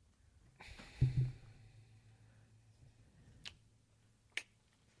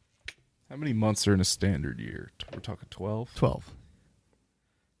 How many months are in a standard year? We're talking 12? 12.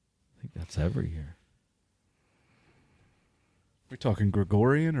 I think that's every year. We're talking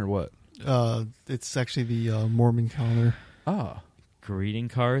Gregorian or what? It's actually the Mormon calendar. Ah, Greeting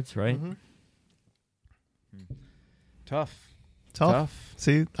cards, right? Mm-hmm. tough. Tough.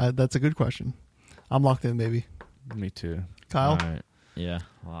 See, that's a good question. I'm locked in, baby. Me too. Kyle? All right. Yeah,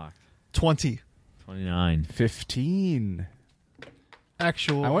 locked. 20. 29. 15.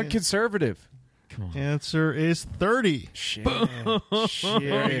 Actual I went conservative. Come on. answer is 30. Shit.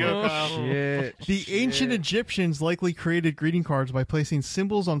 There you go, Kyle. Shit. The ancient Egyptians likely created greeting cards by placing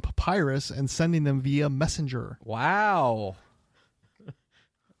symbols on papyrus and sending them via messenger. Wow.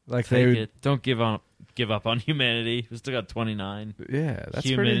 Like Take they would, it. Don't give up on humanity. We still got 29 yeah, that's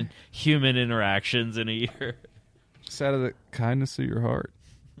pretty. human interactions in a year. Just out of the kindness of your heart,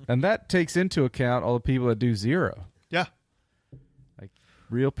 and that takes into account all the people that do zero, Yeah. like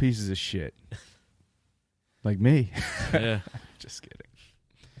real pieces of shit, like me. Yeah. Just kidding.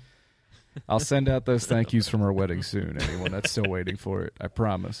 I'll send out those thank yous from our wedding soon. Anyone that's still waiting for it, I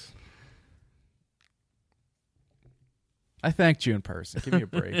promise. I thanked you in person. Give me a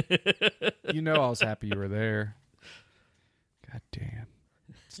break. You know I was happy you were there. God damn.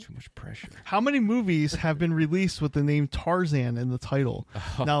 It's too much pressure. How many movies have been released with the name Tarzan in the title?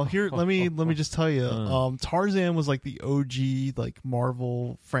 Now, here, let me just tell you, Tarzan was like the OG like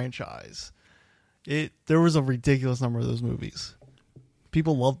Marvel franchise. There was a ridiculous number of those movies.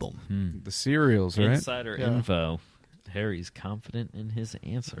 People loved them. The cereals, right? Insider Yeah. info. Harry's confident in his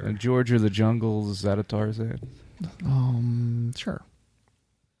answer. And George of the Jungle, is that a Tarzan? Sure.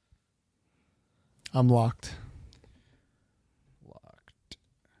 I'm locked. Locked.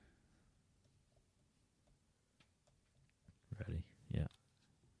 Ready? Yeah.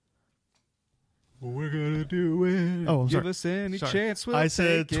 We're gonna do it. Oh, I'm Give sorry. us any Sorry. chance. We'll I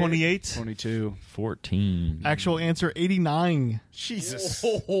said take it. 28. 22. 14. Actual answer 89. Jesus.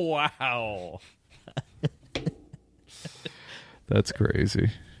 Oh, wow. That's crazy.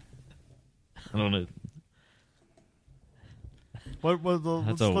 I don't know. What was the?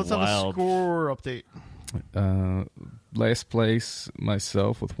 That's Let's a have a wild- score update. Last place,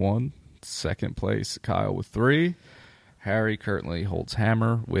 myself with 1. Second place, Kyle with 3. Harry currently holds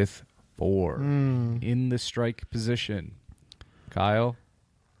hammer with 4. In the strike position. Kyle,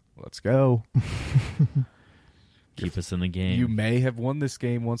 let's go. Keep us in the game. You may have won this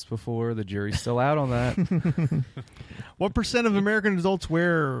game once before. The jury's still out on that. What percent of American adults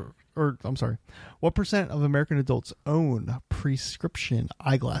what percent of American adults own prescription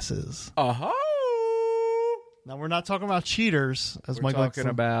eyeglasses? Now, we're not talking about cheaters, as We're Mike likes talking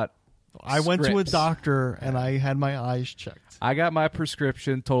to- about I went to a scripts. doctor and I had my eyes checked. I got my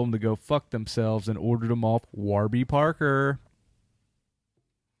prescription, told them to go fuck themselves, and ordered them off Warby Parker.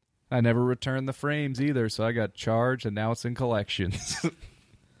 I never returned the frames either, so I got charged, and now it's in collections.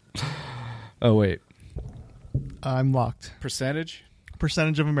 Oh, wait. I'm locked. Percentage?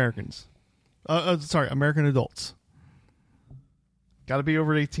 Percentage of Americans. American adults. Got to be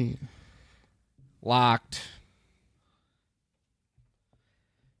over 18. Locked.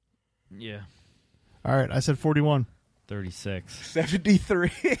 Yeah. All right, I said 41. 36.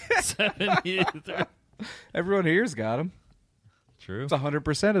 73. 73. Everyone here's got them. True. It's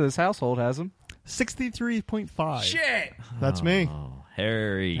 100% of this household has them. 63.5. Shit! That's me. Oh,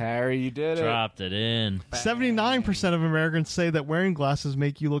 Harry. Harry, you did it. Dropped it in. 79% of Americans say that wearing glasses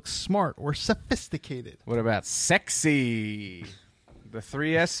make you look smart or sophisticated. What about sexy? The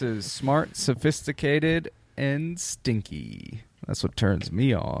 3 S's: smart, sophisticated, and stinky. That's what turns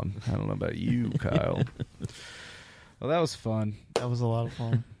me on. I don't know about you, Kyle. Well, that was fun. That was a lot of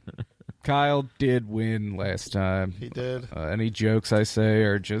fun. Kyle did win last time. He did. Any jokes I say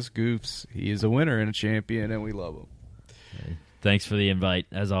are just goofs. He is a winner and a champion, and we love him. Thanks for the invite,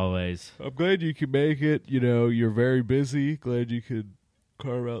 as always. I'm glad you could make it. You know, you're very busy. Glad you could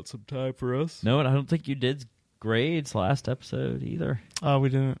carve out some time for us. No, and I don't think you did grades last episode either. Oh, we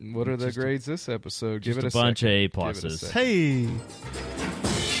didn't. What are the grades this episode? Give Just it a bunch of second. A Give it a pluses. second. Hey,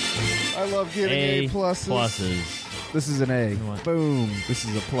 I love giving A pluses. pluses. This is an A. What? Boom. This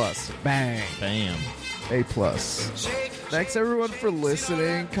is a plus. Bang. Bam. A plus. Thanks everyone for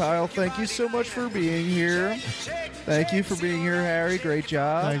listening. Kyle, thank you so much for being here. Thank you for being here, Harry. Great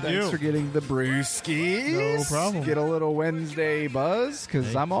job. Thank Thanks you. for getting the brewskis. No problem. Get a little Wednesday buzz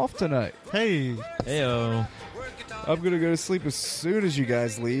because I'm off tonight. hey. Heyo. I'm going to go to sleep as soon as you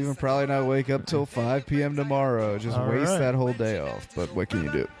guys leave and probably not wake up till 5 p.m. tomorrow. Just All waste right. that whole day off. But what can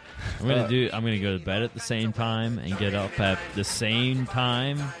you do? I'm gonna go to bed at the same time and get up at the same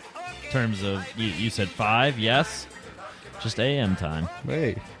time. In terms of you said 5, yes, just AM time.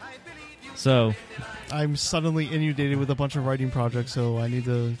 Hey. So I'm suddenly inundated with a bunch of writing projects, so I need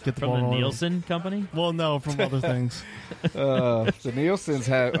to get the from ball the rolling. Nielsen company. Well, no, from other things. The Nielsen's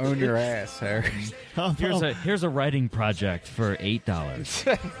own your ass, Harry. Oh, no. Here's a writing project for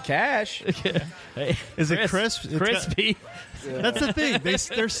 $8. Cash. Hey, Is it crisp? It's got- Crispy. That's the thing.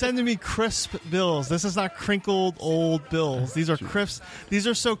 They're sending me crisp bills. This is not crinkled old bills. These are crisp. These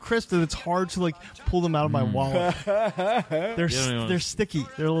are so crisp that it's hard to like pull them out of my wallet. They're sticky.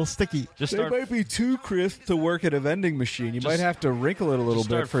 They're a little sticky. Just They start, might be too crisp to work at a vending machine. You might have to wrinkle it a little just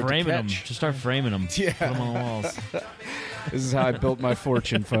bit start for it to framing them. catch. Just start framing them. Yeah. Put them on the walls. This is how I built my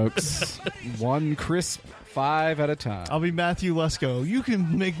fortune, folks. One crisp 5 at a time. I'll be Matthew Lesko. You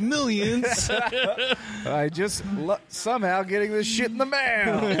can make millions. I just somehow getting this shit in the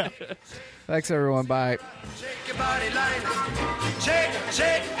mail. Thanks, everyone. Bye. Shake your body line. Shake,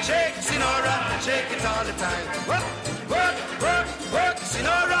 shake, shake, Sinora. Shake it all the time. Work, work, work, work,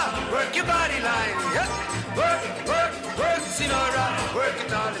 Sinora. Work your body line. Yeah. Work, work, work, Sinora. Work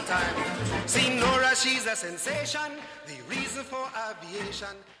it all the time. Sinora, she's a sensation. The reason for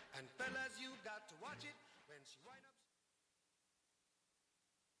aviation. And fellas, you got to